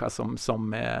människa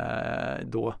som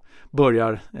då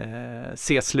börjar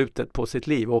se slutet på sitt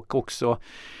liv och också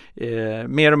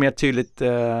mer och mer tydligt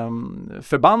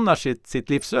förbannar sitt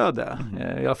livsöde.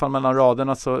 I alla fall mellan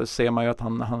raderna så ser man ju att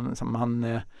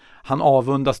han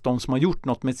avundas de som har gjort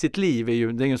något med sitt liv.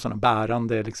 Det är ju sådana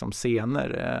bärande liksom,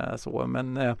 scener.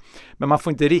 Men man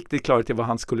får inte riktigt klara till vad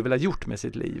han skulle vilja gjort med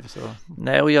sitt liv. Så.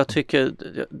 Nej, och jag tycker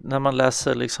när man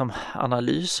läser liksom,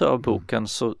 analyser av boken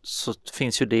så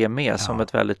finns ju det med som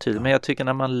ett väldigt tydligt. Men jag tycker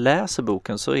när man läser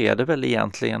boken så är det väl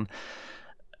egentligen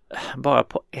bara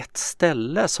på ett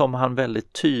ställe som han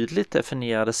väldigt tydligt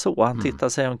definierade så. Han tittar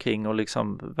sig omkring och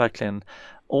liksom verkligen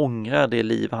ångrar det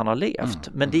liv han har levt.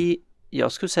 Men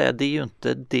jag skulle säga det är ju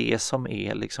inte det som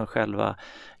är liksom själva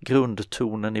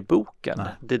grundtonen i boken.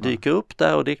 Det dyker upp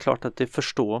där och det är klart att det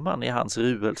förstår man i hans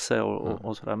ruelse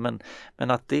och sådär.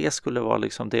 Men att det skulle vara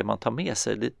liksom det man tar med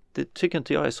sig, det tycker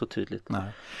inte jag är så tydligt. Nej.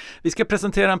 Vi ska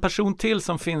presentera en person till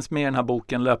som finns med i den här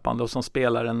boken löpande och som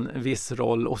spelar en viss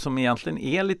roll och som egentligen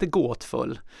är lite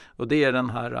gåtfull. Och det är den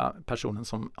här personen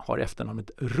som har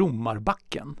efternamnet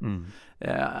Romarbacken.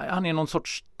 Han är någon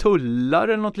sorts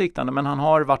tullare eller något liknande, men han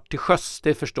har varit till sjöss,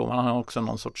 det förstår man. Han har också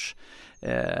någon sorts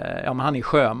men han är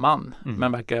sjöman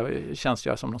men verkar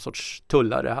tjänstgöra som någon sorts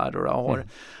tullare här och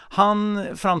han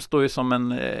framstår ju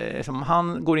som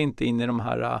han går inte in i de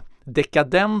här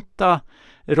dekadenta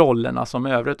rollerna som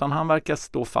övriga, utan han verkar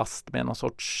stå fast med någon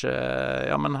sorts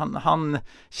han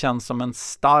känns som en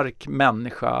stark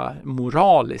människa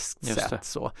moraliskt sett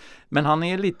så. Men han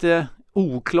är lite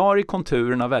oklar i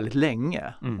konturerna väldigt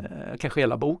länge. Kanske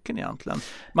hela boken egentligen.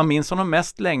 Man minns honom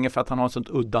mest länge för att han har ett sånt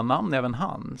udda namn, även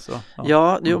han. Så,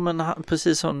 men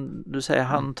precis som du säger,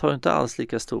 han tar inte alls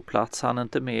lika stor plats. Han är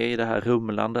inte med i det här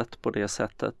rumlandet på det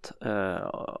sättet.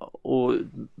 Och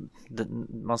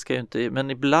man ska ju inte,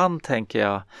 men ibland tänker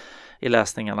jag i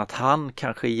läsningen att han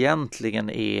kanske egentligen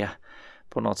är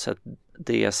på något sätt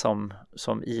det som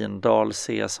Indahl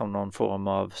ser som någon form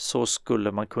av, så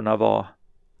skulle man kunna vara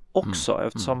också,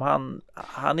 eftersom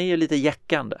han är ju lite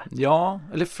jäckande. Ja,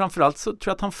 eller framförallt så tror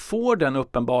jag att han får den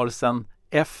uppenbarelsen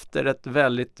efter ett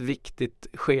väldigt viktigt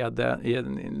skede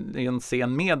i en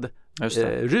scen med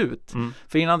Rut.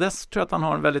 För innan dess tror jag att han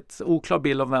har en väldigt oklar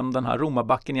bild av vem den här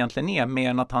Romarbacken egentligen är, mer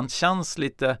än att han känns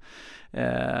lite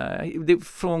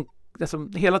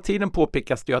hela tiden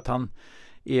påpekas det ju att han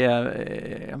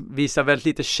visar väldigt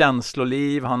lite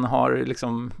känsloliv. Han har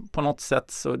liksom på något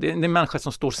sätt så det är en människa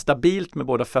som står stabilt med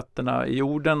båda fötterna i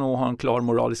jorden och har en klar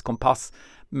moralisk kompass,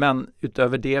 men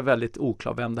utöver det väldigt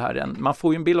oklar vem det här är. Man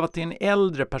får ju en bild av att det är en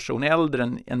äldre person, äldre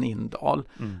än Indahl,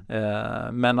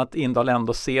 men att Indahl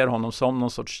ändå ser honom som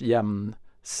någon sorts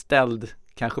jämställd,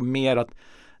 kanske mer att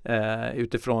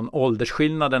utifrån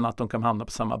åldersskillnaden att de kan hamna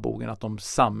på samma bogen, att de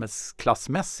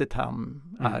samhällsklassmässigt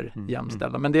är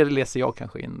jämställda. Men det läser jag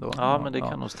kanske in då. Ja, men det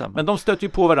kan nog stämma. Men de stöter ju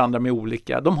på varandra med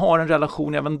olika. De har en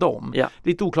relation även de. Ja.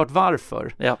 Lite oklart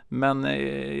varför. Ja. Men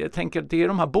jag tänker att det är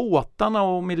de här båtarna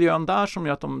och miljön där som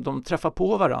gör att de träffar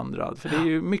på varandra. För det är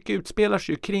ju mycket utspelar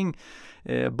sig ju kring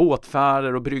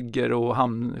båtfärder och brygger och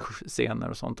hamnscener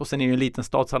och sånt. Och sen är det ju en liten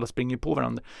stad så alla springer på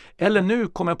varandra. Eller nu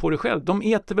kommer jag på det själv. De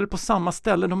äter väl på samma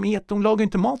ställe. De lagar ju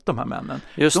inte mat, de här männen.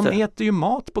 De äter ju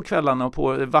mat på kvällarna och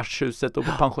på värdshuset och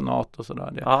på pensionat och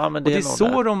sådär. Ja, men det är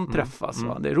så de träffas.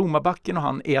 Va? Det är Romarbacken och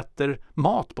han äter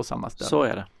mat på samma ställe.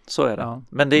 Så är det. Ja.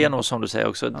 Men det är nog som du säger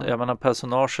också. Jag menar,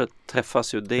 personaget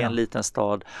träffas ju. Det är en liten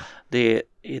stad. Det är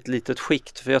ett litet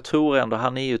skikt. För jag tror ändå,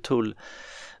 han är ju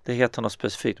det heter något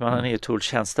specifikt, men han är ju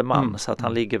tulltjänsteman så att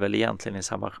han ligger väl egentligen i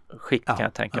samma skikt kan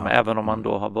jag tänka mig, även om han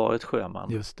då har varit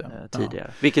sjöman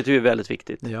tidigare. Vilket är ju väldigt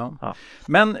viktigt. Ja.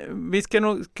 Men vi ska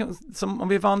nog, om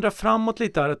vi vandrar framåt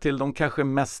lite här till de kanske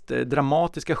mest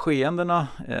dramatiska skeendena,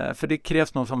 för det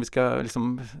krävs något som vi ska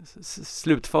liksom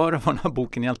slutföra vad den här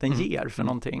boken egentligen ger för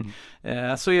någonting.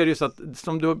 Så är det ju så att,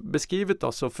 som du har beskrivit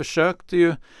då, så försökte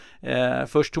ju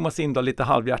först Thomas Indahl lite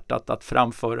halvhjärtat att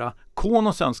framföra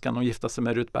Konos önskan att gifta sig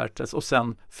med Ruth Bertels, och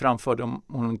sen framförde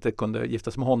hon inte kunde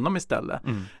gifta sig med honom istället.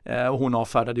 Och hon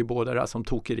avfärdade ju båda det här som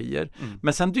tokerier.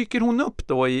 Men sen dyker hon upp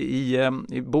då i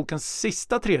bokens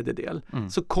sista tredjedel.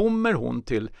 Så kommer hon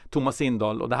till Thomas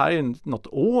Indahl, och det här är något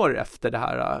år efter det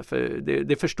här. För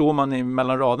det förstår man i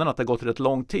mellan raderna att det har gått rätt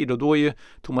lång tid, och då är ju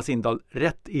Thomas Indahl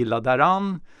rätt illa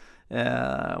däran.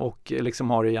 Och liksom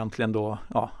har egentligen då,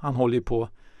 han håller ju på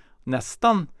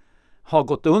nästan har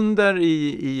gått under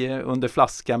under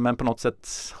flaskan, men på något sätt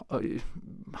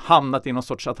hamnat i någon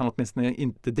sorts att han åtminstone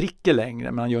inte dricker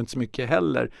längre, men han gör inte så mycket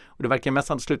heller. Och det verkar mest att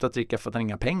han slutat dricka för att han har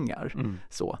inga pengar.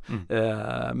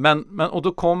 Men och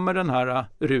då kommer den här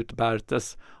Ruth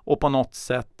Bertels, och på något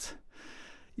sätt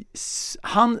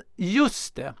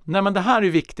men det här är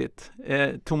viktigt.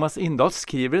 Thomas Indahl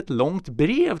skriver ett långt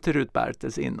brev till Ruth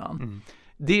Bertels innan.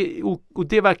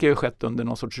 Det verkar ju ha skett under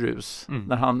någon sorts rus.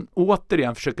 När han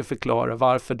återigen försöker förklara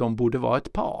varför de borde vara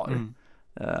ett par.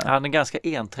 Han är ganska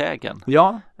enträgen.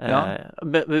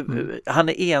 Han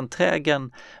är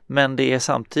enträgen, men det är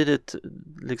samtidigt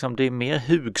liksom, det är mer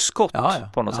hugskott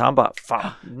på något sätt. Han bara,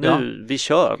 vi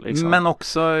kör liksom. Men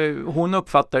också, hon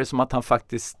uppfattar det som att han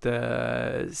faktiskt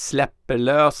släpper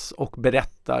lös och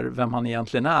berättar vem han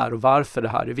egentligen är och varför det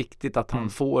här är viktigt, att han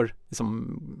får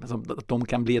att de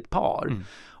kan bli ett par.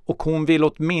 Och hon vill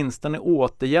åtminstone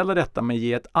återgälla detta med att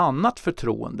ge ett annat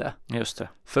förtroende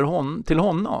till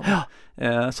honom.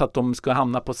 Så att de ska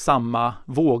hamna på samma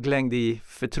våglängd i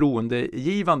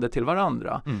förtroendegivande till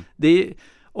varandra. Det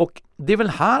är väl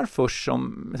här först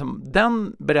som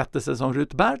den berättelse som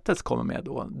Ruth Bertels kommer med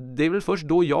då, det är väl först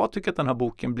då jag tycker att den här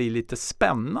boken blir lite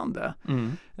spännande.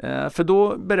 För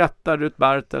då berättar Ruth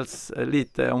Bertels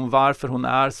lite om varför hon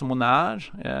är som hon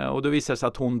är. Och då visar det sig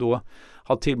att hon då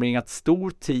har tillbringat stor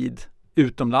tid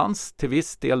utomlands, till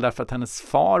viss del därför att hennes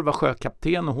far var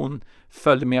sjökapten och hon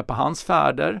följde med på hans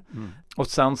färder. Och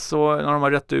sen så när de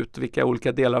har rätt ut vilka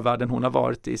olika delar av världen hon har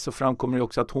varit i, så framkommer det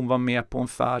också att hon var med på en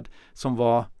färd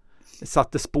som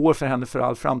satte spår för henne för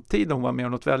all framtid. Hon var med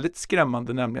om något väldigt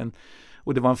skrämmande, nämligen,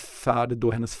 och det var en färd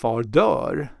då hennes far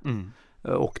dör.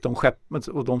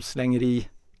 Och de slänger i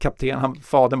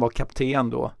fadern var kapten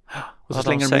då. Och så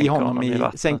slänger de i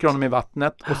honom sänker honom i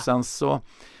vattnet, och sen så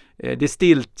det är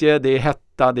stiltje, det är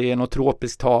hetta, det är något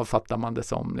tropiskt hav, fattar man det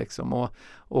som liksom.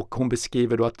 Och hon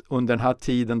beskriver då att under den här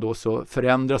tiden då så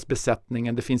förändras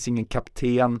besättningen, det finns ingen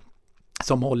kapten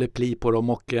som håller pli på dem,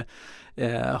 och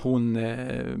hon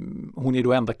är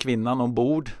då enda kvinnan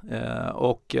ombord,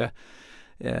 och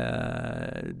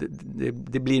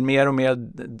det blir mer och mer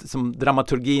som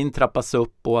dramaturgin trappas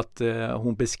upp, och att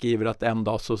hon beskriver att en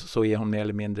dag så är hon mer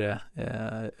eller mindre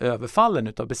överfallen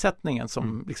utav besättningen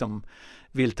som liksom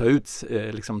vill ta ut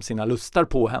liksom sina lustar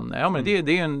på henne. Ja, men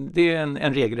det är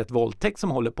en regelrätt våldtäkt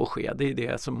som håller på att ske. Det är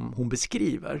det som hon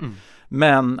beskriver.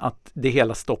 Men att det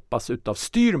hela stoppas utav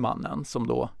styrmannen som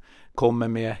då kommer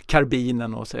med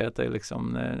karbinen och säger att det är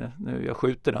liksom, nu jag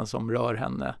skjuter den som rör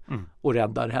henne och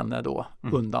räddar henne då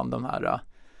undan de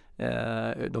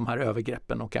här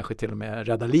övergreppen, och kanske till och med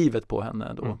rädda livet på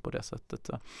henne då på det sättet.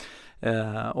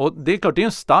 Och det är klart, det är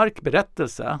en stark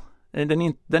berättelse.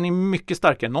 Den är mycket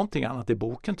starkare än någonting annat i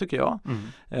boken, tycker jag.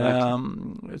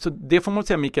 Så det får man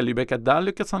säga, Mikael Lübeck, att där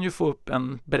lyckas han ju få upp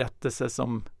en berättelse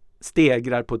som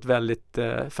stegrar på ett väldigt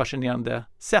fascinerande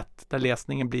sätt, där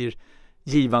läsningen blir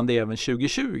givande även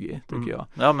 2020, tycker jag.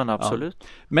 Ja, men absolut. Ja.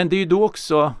 Men det är ju då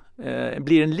också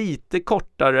blir en lite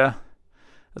kortare,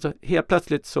 alltså helt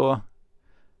plötsligt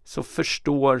så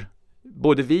förstår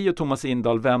både vi och Thomas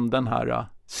Indahl vem den här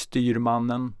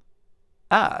styrmannen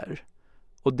är.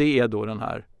 Och det är då den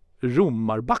här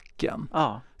romarbacken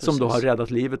som då har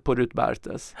räddat livet på Ruth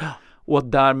Bertels. Och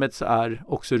därmed så är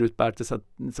också Ruth Bertels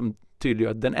som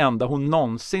tydliggör att den enda hon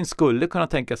någonsin skulle kunna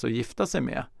tänka sig att gifta sig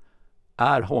med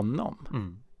är honom.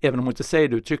 Även om hon inte säger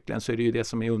det uttryckligen, så är det ju det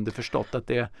som är underförstått,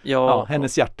 att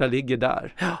hennes hjärta ligger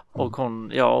där. Och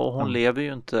hon lever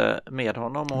ju inte med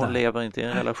honom, och hon lever inte i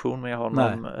en relation med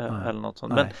honom eller något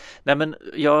sånt. Men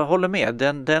jag håller med,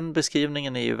 den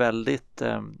beskrivningen är ju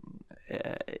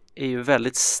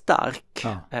väldigt stark,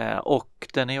 och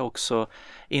den är också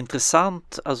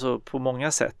intressant, alltså på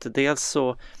många sätt. Dels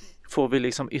så får vi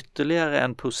liksom ytterligare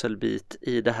en pusselbit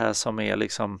i det här som är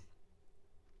liksom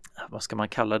vad ska man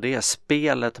kalla det,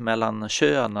 spelet mellan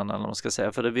könen eller vad man ska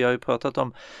säga. För vi har ju pratat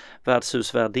om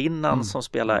värdshusvärdinnan som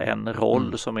spelar en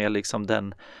roll som är liksom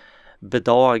den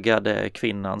bedagade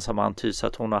kvinnan som antyds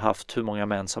att hon har haft hur många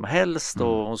män som helst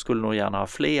och hon skulle nog gärna ha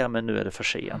fler, men nu är det för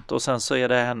sent. Och sen så är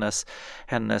det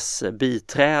hennes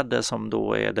biträde som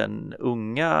då är den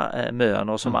unga mön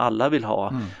och som alla vill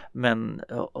ha, men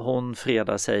hon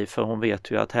fredar sig för hon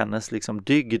vet ju att hennes liksom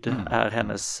dygd är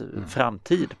hennes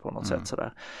framtid på något sätt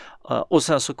sådär. Och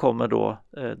sen så kommer då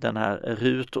den här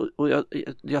Rut och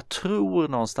jag tror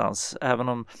någonstans,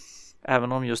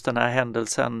 även om just den här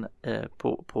händelsen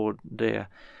på det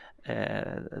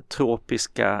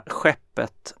tropiska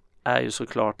skeppet är ju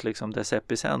såklart liksom dess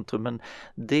epicentrum, men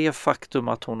det faktum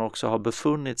att hon också har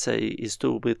befunnit sig i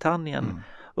Storbritannien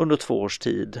under 2 års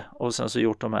tid och sen så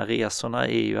gjort de här resorna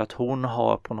är ju att hon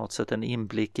har på något sätt en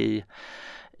inblick i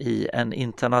en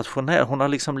internationell, hon har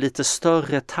liksom lite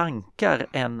större tankar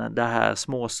än det här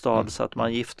småstad så att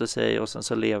man gifter sig och sen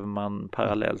så lever man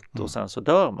parallellt och sen så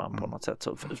dör man på något sätt,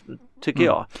 så tycker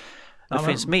jag. Det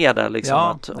finns med där liksom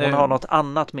att hon har något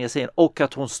annat med sig och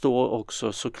att hon står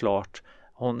också såklart,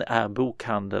 hon är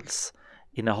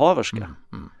bokhandelsinnehaverska.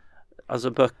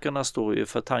 Alltså böckerna står ju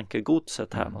för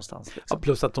tankegodset här någonstans. Liksom. Ja,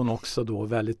 plus att hon också då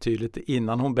väldigt tydligt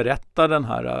innan hon berättar den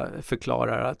här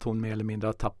förklarar att hon mer eller mindre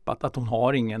har tappat, att hon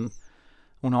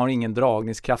har ingen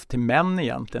dragningskraft till män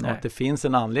egentligen. Och att det finns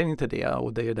en anledning till det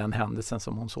och det är den händelsen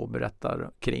som hon så berättar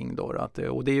kring då.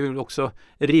 Och det är ju också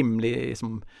rimlig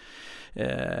som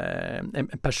en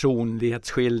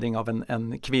personlighetsskildring av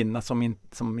en kvinna som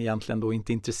egentligen då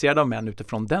inte är intresserad av män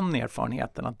utifrån den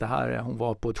erfarenheten att det här, hon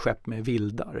var på ett skepp med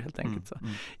vildar helt enkelt.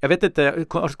 Jag vet inte,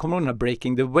 kommer du ihåg den här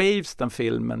Breaking the Waves, den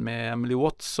filmen med Emily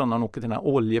Watson, han åker till den här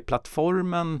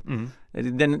oljeplattformen.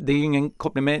 Det är ju ingen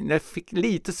koppling, men jag fick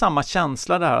lite samma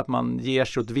känsla där att man ger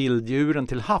sig åt vilddjuren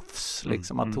till havs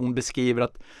liksom, att hon beskriver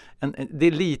att det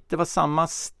är lite var samma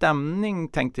stämning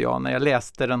tänkte jag när jag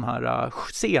läste den här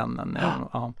scenen.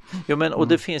 Jo, men och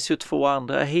det finns ju 2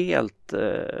 andra helt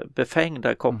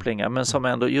befängda kopplingar men som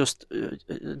ändå just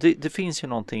det finns ju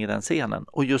någonting i den scenen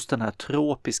och just den här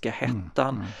tropiska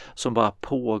hettan som bara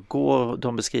pågår.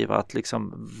 De beskriver att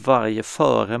liksom varje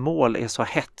föremål är så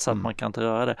hett så att man kan inte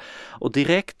röra det. Och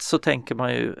direkt så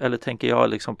tänker jag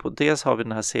liksom på, dels har vi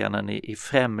den här scenen i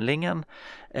Främlingen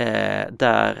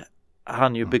där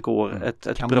han ju begår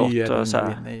ett brott och så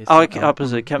här. Ja,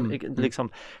 precis. Liksom,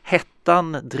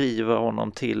 hettan driver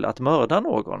honom till att mörda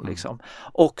någon liksom.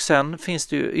 Och sen finns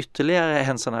det ju ytterligare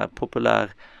en sån här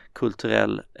populär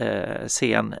kulturell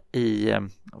scen i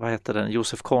vad heter den,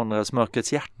 Josef Conrads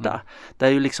Mörkrets hjärta, där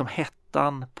ju liksom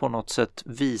hettan på något sätt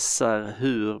visar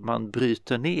hur man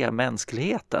bryter ner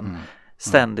mänskligheten.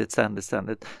 Ständigt.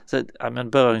 Så, men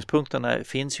beröringspunkterna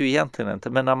finns ju egentligen inte.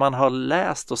 Men när man har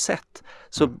läst och sett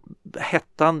så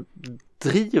hettan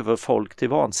driver folk till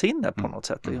vansinne på något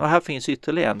sätt. Och här finns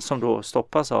ytterligare en som då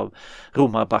stoppas av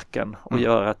Romarbacken och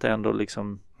gör att det ändå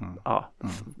liksom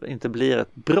inte blir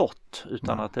ett brott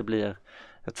utan att det blir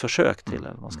ett försök till,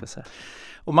 eller vad man ska säga.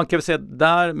 Och man kan väl säga att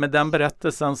där med den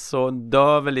berättelsen så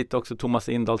dör väl lite också Thomas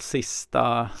Indahls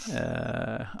sista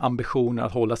ambitioner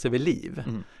att hålla sig vid liv.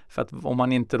 För att om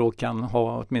man inte då kan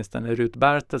ha åtminstone Rut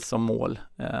Bertels som mål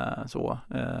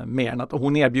mer än att, och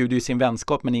hon erbjuder ju sin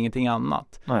vänskap men ingenting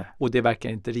annat. Nej. Och det verkar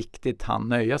inte riktigt han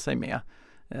nöja sig med.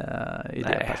 I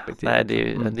det perspektivet. Nej,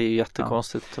 det är ju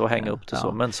jättekonstigt att hänga upp det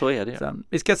så, men så är det ju. Sen,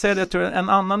 vi ska säga det, jag tror en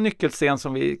annan nyckelscen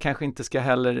som vi kanske inte ska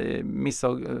heller missa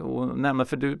och nämna,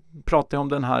 för du pratar om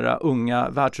den här unga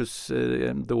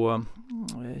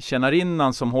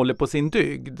värdshustjänarinnan som håller på sin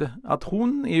dygd. Att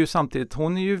hon är ju samtidigt,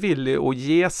 hon är ju villig att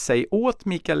ge sig åt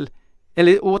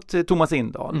åt Thomas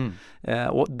Indahl.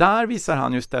 Och där visar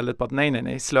han ju istället på att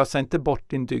nej, slösa inte bort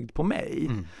din dygd på mig.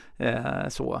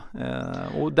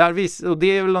 Och det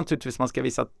är väl naturligtvis man ska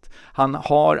visa att han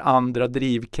har andra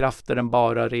drivkrafter än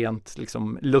bara rent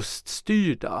liksom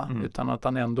luststyrda, utan att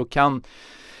han ändå kan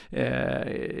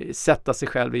sätta sig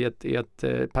själv i ett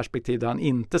perspektiv där han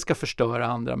inte ska förstöra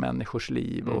andra människors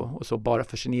liv och så bara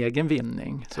för sin egen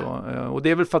vinning. Så, och det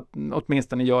är väl för att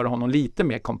åtminstone göra honom lite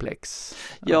mer komplex.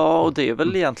 Ja, och det är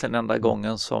väl egentligen enda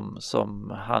gången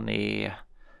som han är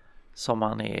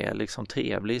liksom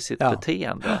trevlig i sitt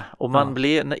beteende. Och man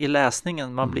blir i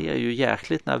läsningen, man blir ju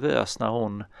jäkligt nervös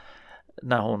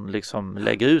när hon liksom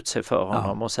lägger ut sig för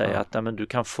honom och säger att nej, men du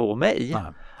kan få mig.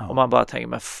 Och man bara tänker,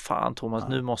 men fan Thomas,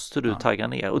 nu måste du tagga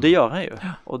ner. Och det gör han ju.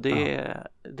 Och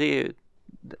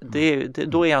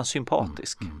då är han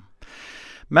sympatisk.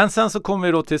 Men sen så kommer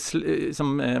vi då till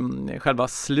själva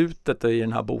slutet i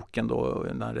den här boken då,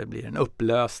 när det blir en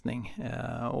upplösning.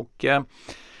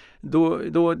 då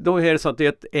är det så att det är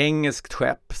ett engelskt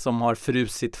skepp som har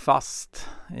frusit fast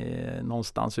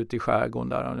någonstans ute i skärgården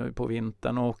där nu på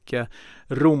vintern, och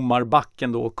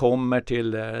Romarbacken då kommer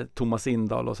till Thomas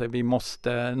Indahl och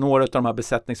säger några av de här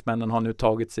besättningsmännen har nu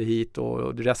tagit sig hit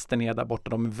och resten är där borta,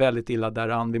 de är väldigt illa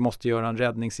däran, vi måste göra en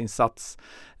räddningsinsats,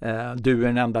 du är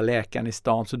den enda läkaren i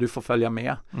stan så du får följa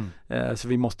med, så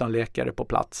vi måste ha en läkare på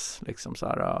plats liksom så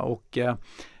här. Och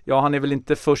ja, han är väl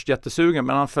inte först jättesugen,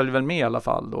 men han följer väl med i alla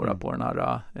fall då på den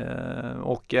här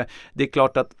och det är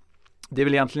klart att det är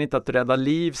väl egentligen inte att rädda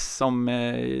liv som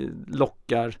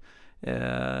lockar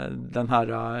den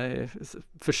här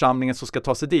församlingen som ska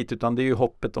ta sig dit, utan det är ju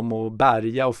hoppet om att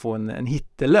bärga och få en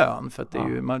hittelön, för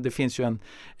att det finns ju en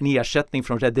ersättning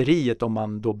från rederiet om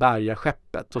man då bärgar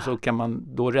skeppet, och så kan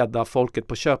man då rädda folket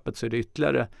på köpet, så är det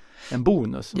ytterligare en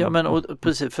bonus. Ja, men och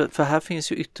precis, för här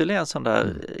finns ju ytterligare en sån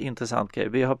där intressant grej.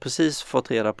 Vi har precis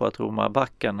fått reda på att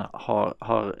Romarbacken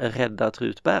har räddat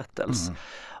Rut Bertels.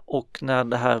 Och när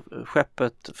det här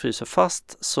skeppet fryser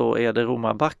fast så är det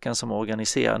Romarbacken som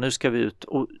organiserar. Nu ska vi ut,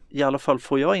 och i alla fall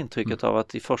får jag intrycket av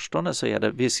att i förstone så är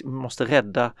det, vi måste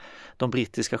rädda de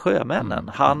brittiska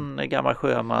sjömännen. Han är gammal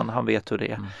sjöman, han vet hur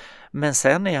det är. Men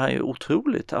sen är han ju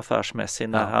otroligt affärsmässig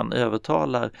när han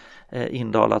övertalar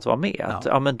Indahl att vara med.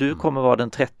 Att, men du kommer vara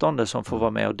den 13:e som får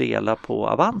vara med och dela på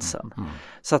avansen.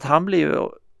 Så att han blir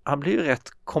ju rätt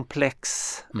komplex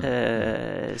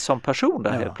som person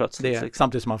där helt plötsligt.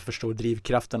 Samtidigt som man förstår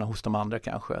drivkrafterna hos de andra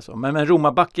kanske. Alltså. Men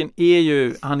Romarbacken är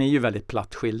ju väldigt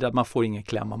platt skildrad. Man får ingen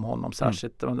kläm om honom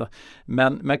särskilt.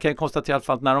 Men man kan konstatera i alla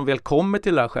fall att när de väl kommer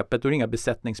till det här skeppet, då är det inga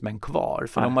besättningsmän kvar.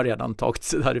 För de har redan tagit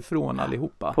sig därifrån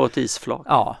allihopa. På ett isflak.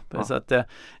 Ja. Så att,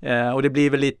 och det blir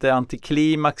väl lite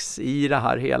antiklimax i det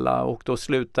här hela. Och då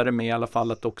slutar det med i alla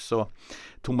fall att också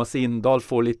Thomas Indahl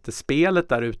får lite spelet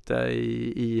där ute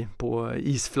på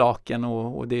isflaken,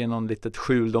 och det är någon litet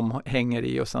skjul de hänger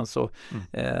i, och sen så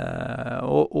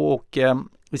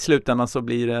i slutändan så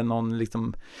blir det någon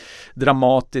liksom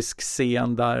dramatisk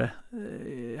scen där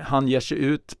han ger sig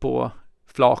ut på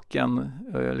flaken,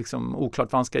 liksom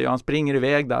oklart vad han ska göra. Han springer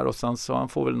iväg där, och sen så han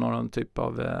får väl någon typ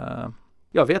av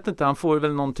jag vet inte, han får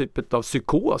väl någon typ av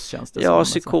psykos, känns det som. Ja,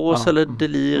 psykos eller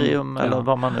delirium eller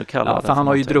vad man nu kallar det. För han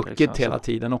har ju druckit liksom hela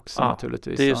tiden också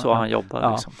naturligtvis. Det är ju så han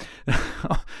jobbar liksom.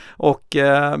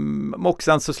 Och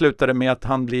sen så slutar det med att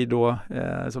han blir då,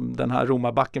 som den här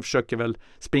Romarbacken försöker väl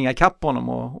springa ikapp honom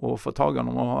och få tag i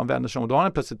honom, och han vänder sig om, och då har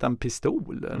han plötsligt en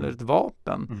pistol eller ett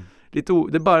vapen. Det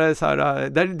är bara så här,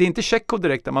 det är inte Tjechov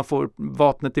direkt där man får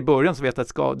vapnet i början så vet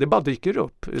att det bara dyker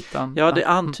upp. Utan, det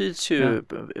antyds ju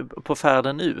på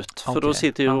färden ut, för då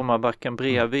sitter ju Romarbacken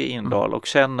bredvid Indahl och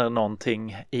känner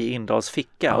någonting i Indahls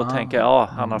ficka och tänker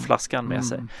han har flaskan med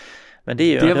sig. Men det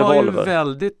är ju en revolver. Det var ju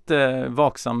väldigt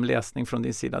vaksam läsning från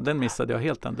din sida. Den missade jag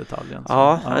helt, den detaljen.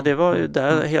 Det var ju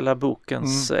där hela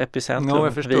bokens epicentrum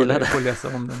jag förstår vilade. Jag får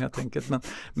läsa om den helt enkelt.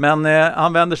 Men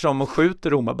han vänder sig om och skjuter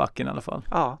Romarbacken i alla fall.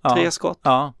 3 skott.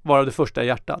 Varav det första i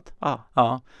hjärtat.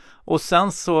 Och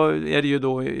sen så är det ju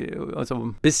då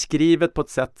alltså, beskrivet på ett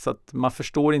sätt så att man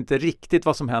förstår inte riktigt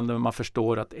vad som händer, men man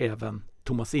förstår att även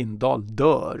Thomas Indahl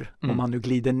dör. Om han nu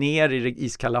glider ner i det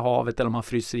iskalla havet eller om han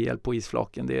fryser ihjäl på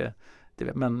isflaken,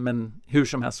 men hur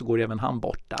som helst så går även han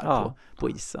bort där på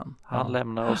isen. Han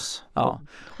lämnar oss.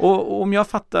 Och om jag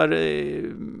fattar,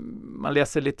 man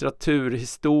läser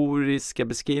litteraturhistoriska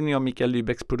beskrivningar av Mikael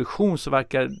Lybecks produktion, så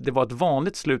verkar det vara ett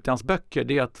vanligt slut i hans böcker,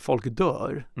 det är att folk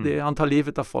dör. Han tar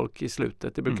livet av folk i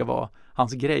slutet. Det brukar vara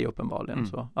hans grej uppenbarligen.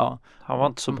 Så, han var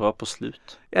inte så bra på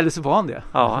slut. Eller så var han det.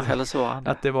 Ja, eller så var han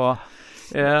det. Att det var...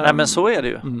 Nej, men så är det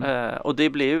ju. Och det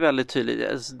blir ju väldigt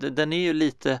tydligt. Den är ju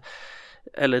lite...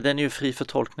 Eller den är ju fri för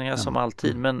tolkningar som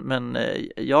alltid, men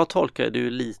jag tolkar det ju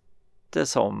lite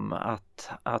som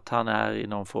att han är i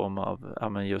någon form av,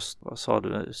 vad sa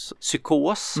du,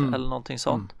 psykos eller någonting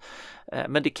sånt.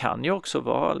 Men det kan ju också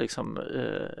vara liksom,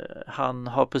 han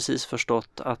har precis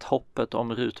förstått att hoppet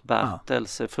om Rut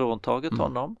Bertels är fråntaget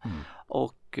honom,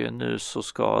 och nu så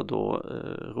ska då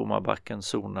Romarbacken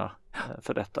sona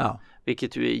för detta.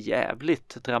 Vilket ju är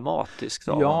jävligt dramatiskt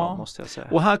av honom, måste jag säga.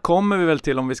 Och här kommer vi väl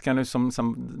till, om vi ska nu som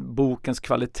bokens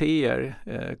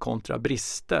kvaliteter kontra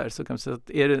brister, så kan vi säga att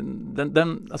är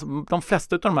det alltså, de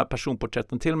flesta av de här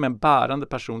personporträtten, till och med en bärande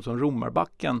person som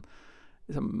Romarbacken,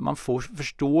 man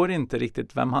förstår inte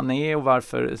riktigt vem han är och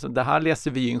varför. Så det här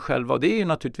läser vi in själva, och det är ju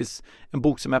naturligtvis en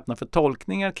bok som öppnar för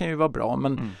tolkningar, kan ju vara bra,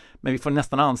 men vi får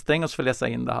nästan anstränga oss för att läsa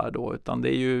in det här då, utan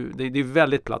det är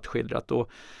väldigt platt skildrat.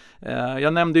 Och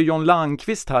jag nämnde ju John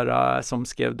Landqvist här som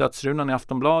skrev Dödsrunan i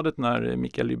Aftonbladet när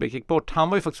Mikael Lybeck gick bort. Han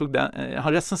var ju faktiskt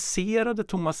han recenserade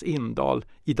Thomas Indahl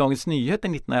i Dagens Nyheter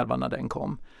 1911 när den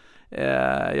kom.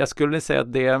 Jag skulle säga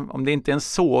att om det inte är en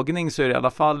sågning så är det i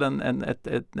alla fall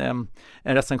en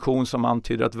recension som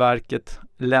antyder att verket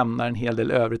lämnar en hel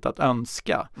del övrigt att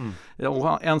önska.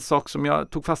 Och en sak som jag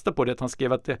tog fasta på det att han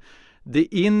skrev att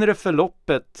det inre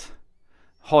förloppet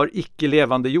har icke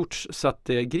levande gjorts så att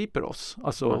det griper oss,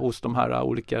 alltså hos de här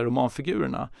olika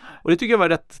romanfigurerna. Och det tycker jag var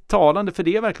rätt talande, för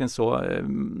det är verkligen så.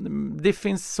 Det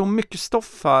finns så mycket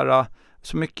stoff här,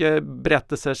 så mycket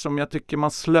berättelser som jag tycker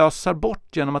man slösar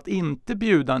bort genom att inte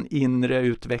bjuda en inre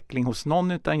utveckling hos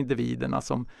någon av individerna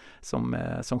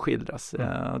som skildras.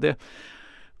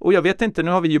 Och jag vet inte,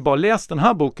 nu har vi ju bara läst den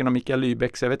här boken om Mikael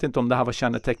Lübeck, så jag vet inte om det här var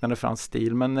kännetecknande för hans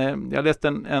stil, men jag läste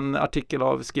en artikel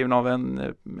skriven av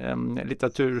en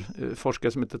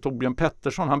litteraturforskare som heter Torbjörn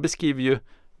Pettersson. Han beskriver ju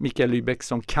Mikael Lübeck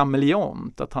som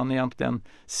kameleont, att han egentligen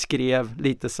skrev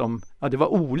lite som, det var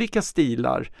olika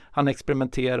stilar han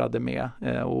experimenterade med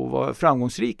och var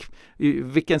framgångsrik i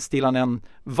vilken stil han än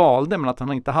valde, men att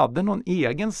han inte hade någon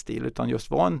egen stil utan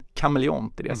just var en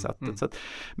kameleont i det sättet. Så att,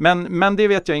 men det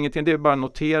vet jag ingenting, det bara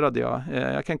noterade jag.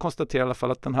 Jag kan konstatera i alla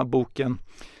fall att den här boken,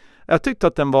 jag tyckte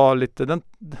att den var lite,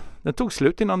 den tog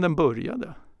slut innan den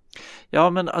började. Ja,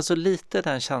 men alltså lite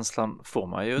den känslan får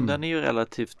man ju. Den är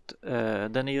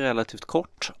ju relativt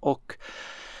kort, och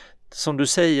som du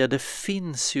säger, det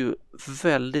finns ju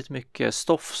väldigt mycket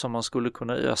stoff som man skulle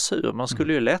kunna ösa ur. Man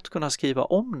skulle ju lätt kunna skriva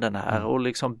om den här och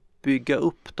liksom bygga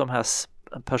upp de här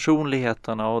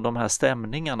personligheterna och de här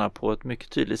stämningarna på ett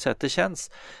mycket tydligt sätt.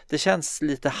 Det känns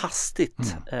lite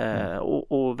hastigt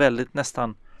och väldigt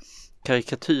nästan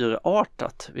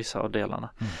karikatyrartat, vissa av delarna.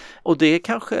 Och det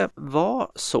kanske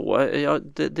var så,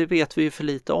 det vet vi ju för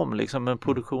lite om liksom, men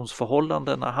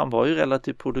produktionsförhållandena, han var ju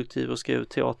relativt produktiv och skrev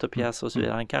teaterpjäser och så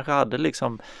vidare. Han kanske hade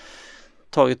liksom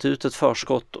tagit ut ett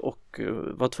förskott och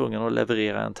var tvungen att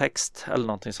leverera en text eller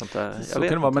någonting sånt där. Så kan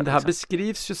det vara, men det här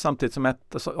beskrivs ju samtidigt som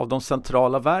ett av de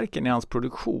centrala verken i hans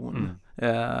produktion.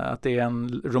 Att det är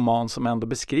en roman som ändå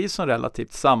beskrivs som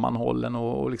relativt sammanhållen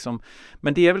och liksom,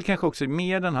 men det är väl kanske också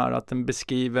mer den här att den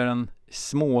beskriver en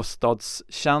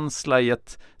småstadskänsla i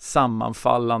ett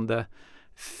sammanfallande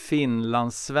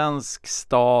finlandssvensk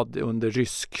stad under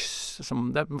rysk,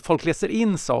 där folk läser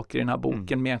in saker i den här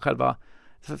boken med en själva,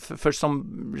 för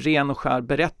som ren och skär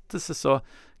berättelse så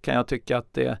kan jag tycka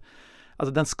att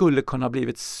den skulle kunna ha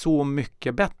blivit så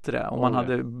mycket bättre om man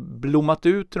hade blommat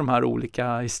ut de här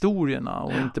olika historierna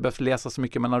och inte behövt läsa så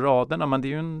mycket mellan raderna, men det är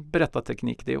ju en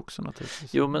berättarteknik det också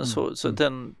naturligtvis. Jo,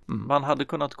 men man hade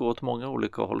kunnat gå åt många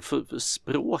olika håll, för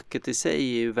språket i sig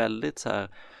är ju väldigt så här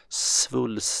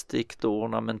svulstigt och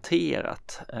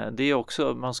ornamenterat. Det är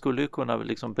också, man skulle ju kunna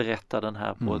liksom berätta den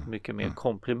här på ett mycket mer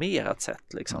komprimerat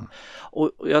sätt liksom.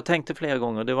 Och jag tänkte flera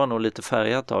gånger, det var nog lite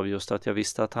färgat av just att jag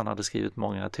visste att han hade skrivit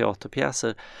många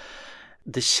teaterpjäser.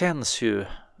 Det känns ju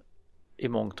i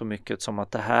mångt och mycket som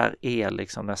att det här är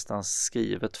liksom nästan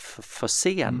skrivet för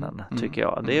scenen, tycker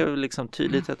jag. Det är liksom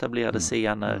tydligt etablerade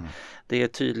scener, det är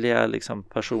tydliga liksom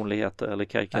personligheter eller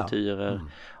karikatyrer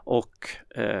och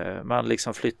man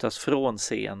liksom flyttas från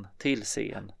scen till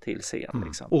scen till scen.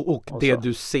 Liksom. Och det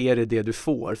du ser är det du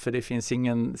får, för det finns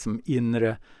ingen som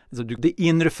inre, alltså det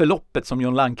inre förloppet som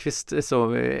John Landqvist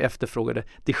så efterfrågade,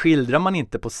 det skildrar man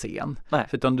inte på scen. Nej.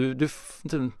 Utan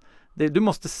du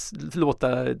måste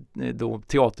låta då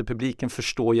teaterpubliken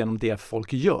förstå genom det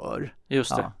folk gör.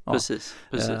 Just det, precis.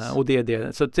 Och det är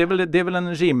det. Så det är väl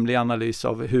en rimlig analys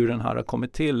av hur den här har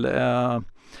kommit till.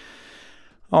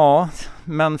 Ja,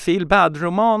 men feel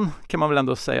bad-roman kan man väl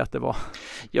ändå säga att det var.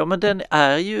 Ja, men den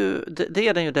är ju, det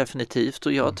är den ju definitivt,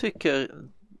 och jag tycker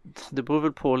det beror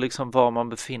väl på liksom var man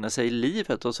befinner sig i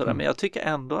livet och sådär, men jag tycker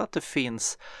ändå att det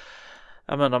finns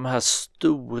de här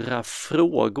stora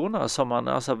frågorna som man,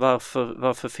 alltså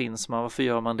varför finns man, varför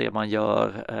gör man det man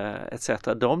gör, etc.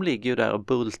 De ligger ju där och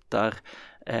bultar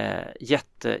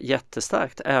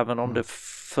jättestarkt, även om det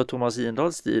för Thomas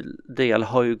Jindahls del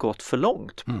har ju gått för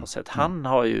långt på något sätt. Han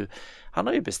har ju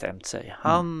bestämt sig.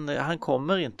 Han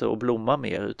kommer inte att blomma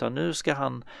mer, utan nu ska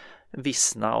han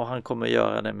vissna, och han kommer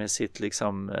göra det med sitt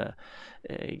liksom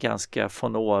ganska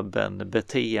von oben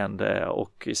beteende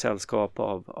och i sällskap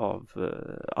av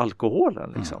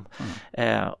alkoholen liksom.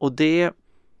 Och det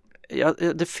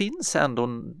finns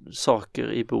ändå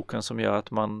saker i boken som gör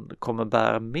att man kommer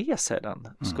bära med sig den,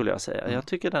 skulle jag säga. Jag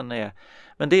tycker den är,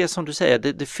 men det är som du säger,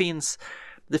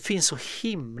 det finns så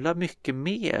himla mycket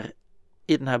mer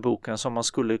i den här boken som man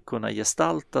skulle kunna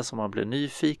gestalta, som man blir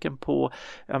nyfiken på.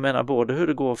 Jag menar både hur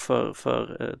det går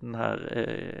för den här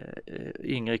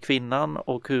yngre kvinnan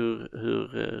och hur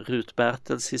Ruth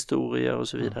Bertels historier och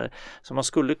så vidare. Så man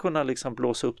skulle kunna liksom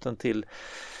blåsa upp den till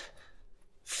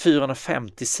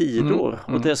 450 sidor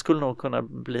och det skulle nog kunna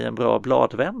bli en bra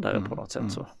bladvändare på något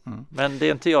sätt så. Men det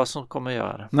är inte jag som kommer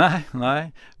göra det.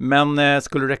 Nej. Men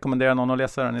skulle du rekommendera någon att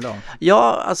läsa den idag?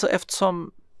 Ja, alltså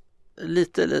eftersom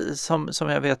lite som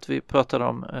jag vet vi pratade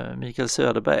om Mikael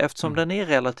Söderberg, eftersom den är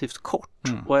relativt kort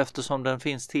och eftersom den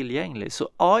finns tillgänglig, så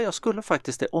jag skulle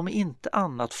faktiskt det, om inte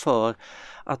annat för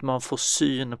att man får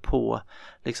syn på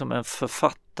liksom en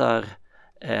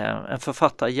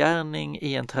författargärning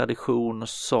i en tradition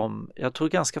som jag tror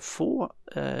ganska få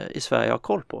i Sverige har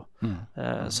koll på.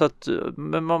 Så att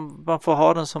men man får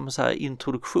ha den som så här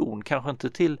introduktion, kanske inte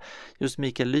till just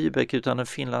Mikael Lybeck utan den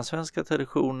finlandssvenska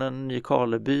traditionen, Ny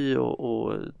Karleby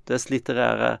och dess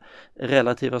litterära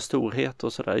relativa storhet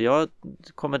och sådär. Jag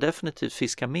kommer definitivt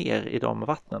fiska mer i de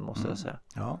vattnen, måste jag säga.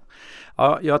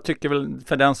 Ja, jag tycker väl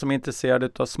för den som är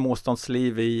intresserad av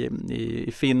småstadsliv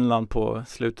i Finland på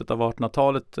slutet av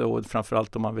 1800-talet och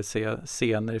framförallt om man vill se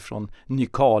scener från Ny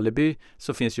Karleby,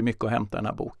 så finns ju mycket att hämta i den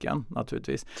här boken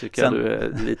naturligtvis. Tycker jag du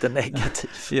är lite negativ.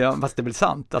 Ja, fast det är väl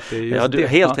sant att det är just du är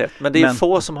helt rätt. Men det är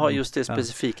få som har just det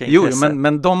specifika intresse. Jo,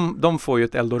 men de får ju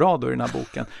ett eldorado i den här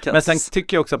boken. Men sen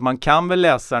tycker jag också att man kan väl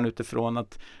läsa den utifrån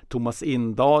att Thomas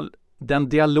Indahl, den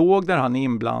dialog där han är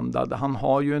inblandad, han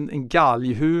har ju en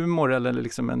galghumor eller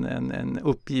liksom en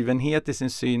uppgivenhet i sin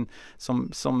syn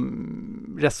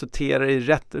som resulterar i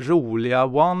rätt roliga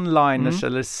one-liners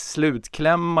eller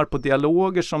slutklämmar på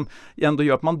dialoger som ändå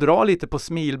gör att man drar lite på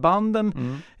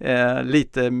smilbanden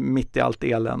lite mitt i allt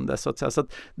elände så att säga. Så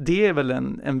att det är väl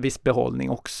en viss behållning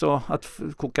också att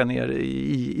koka ner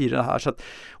i det här. Så att,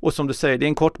 och som du säger, det är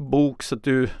en kort bok så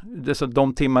att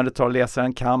de timmar det tar att läsa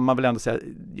den kan man väl ändå säga,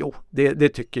 jo, det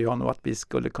tycker jag nog att vi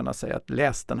skulle kunna säga att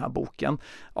läs den här boken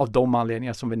av de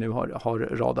anledningar som vi nu har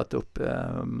radat upp.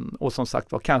 Och som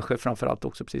sagt var kanske framförallt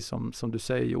också precis som du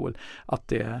säger Joel, att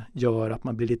det gör att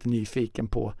man blir lite nyfiken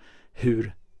på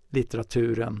hur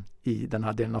litteraturen i den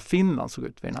här delen av Finland såg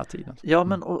ut vid den här tiden. Ja,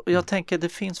 men och jag tänker det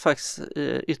finns faktiskt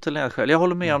ytterligare skäl. Jag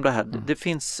håller med om det här. Det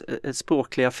finns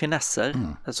språkliga finesser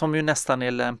som ju nästan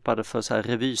är lämpade för så här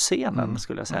revyscenen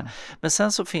skulle jag säga. Men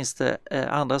sen så finns det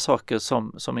andra saker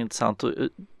som är intressant.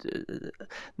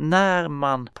 När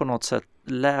man på något sätt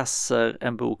läser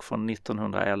en bok från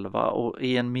 1911 och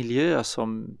i en miljö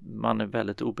som man är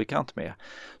väldigt obekant med,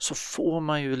 så får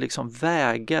man ju liksom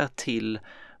vägar till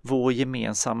vår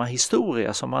gemensamma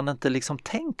historia som man inte liksom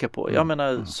tänker på. Jag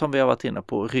menar, som vi har varit inne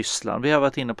på Ryssland, vi har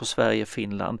varit inne på Sverige,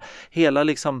 Finland, hela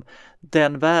liksom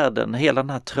den världen, hela den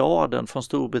här traden från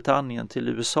Storbritannien till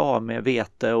USA med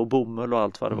vete och bomull och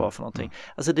allt vad det var för någonting.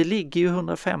 Alltså det ligger ju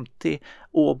 150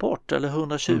 år bort eller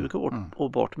 120 år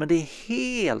bort, men det är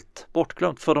helt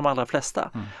bortglömt för de allra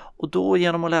flesta. Och då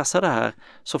genom att läsa det här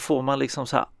så får man liksom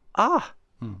så här,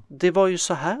 det var ju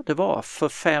så här det var för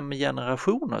 5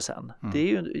 generationer sedan. Det är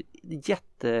ju en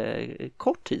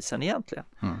jättekort tid sedan egentligen.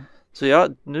 Så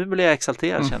nu blir jag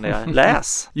exalterad, känner jag.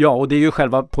 Läs! Ja, och det är ju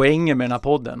själva poängen med den här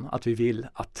podden, att vi vill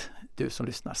att du som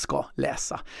lyssnar ska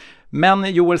läsa.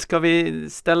 Men Joel, ska vi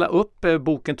ställa upp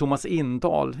boken Thomas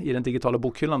Indahl i den digitala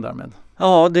bokhyllan därmed?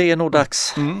 Ja, det är nog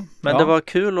dags. Men det var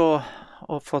kul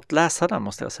att fått läsa den,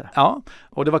 måste jag säga. Ja,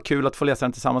 och det var kul att få läsa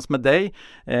den tillsammans med dig.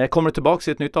 Kommer du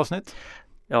tillbaka i ett nytt avsnitt?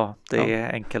 Ja, det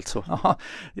är enkelt så. Aha,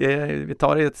 vi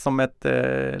tar det som ett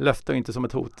löfte och inte som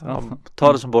ett hot. Ja,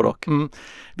 ta det som både och.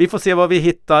 Vi får se vad vi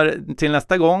hittar till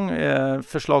nästa gång.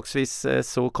 Förslagsvis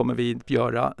så kommer vi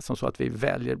göra som så att vi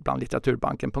väljer bland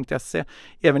litteraturbanken.se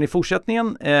även i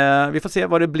fortsättningen. Vi får se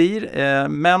vad det blir.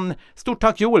 Men stort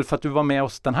tack Joel för att du var med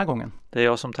oss den här gången. Det är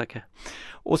jag som tackar.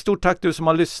 Och stort tack du som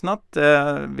har lyssnat.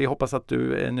 Vi hoppas att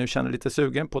du nu känner lite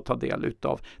sugen på att ta del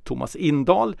utav Thomas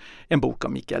Indahl, en bok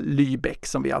av Mikael Lybeck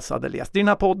som vi alltså hade läst i den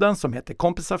här podden som heter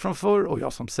Kompisar från förr, och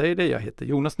jag som säger det, jag heter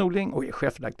Jonas Norling och är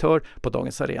chefredaktör på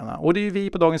Dagens Arena. Och det är ju vi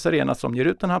på Dagens Arena som ger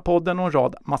ut den här podden och en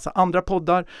rad massa andra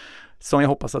poddar som jag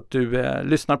hoppas att du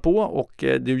lyssnar på, och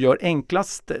du gör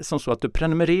enklast som så att du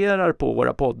prenumererar på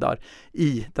våra poddar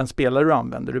i den spelare du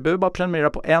använder. Du behöver bara prenumerera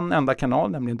på en enda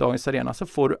kanal, nämligen Dagens Arena, så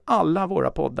får du alla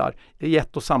våra poddar i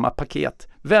ett och samma paket.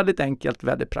 Väldigt enkelt,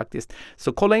 väldigt praktiskt.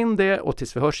 Så kolla in det, och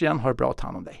tills vi hörs igen, ha det bra och ta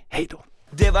hand om dig. Hej då!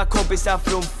 Det var kompisar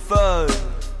från förr.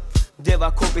 Det var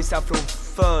kompisar från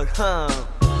förr.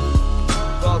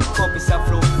 Var kompisar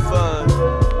från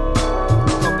förr.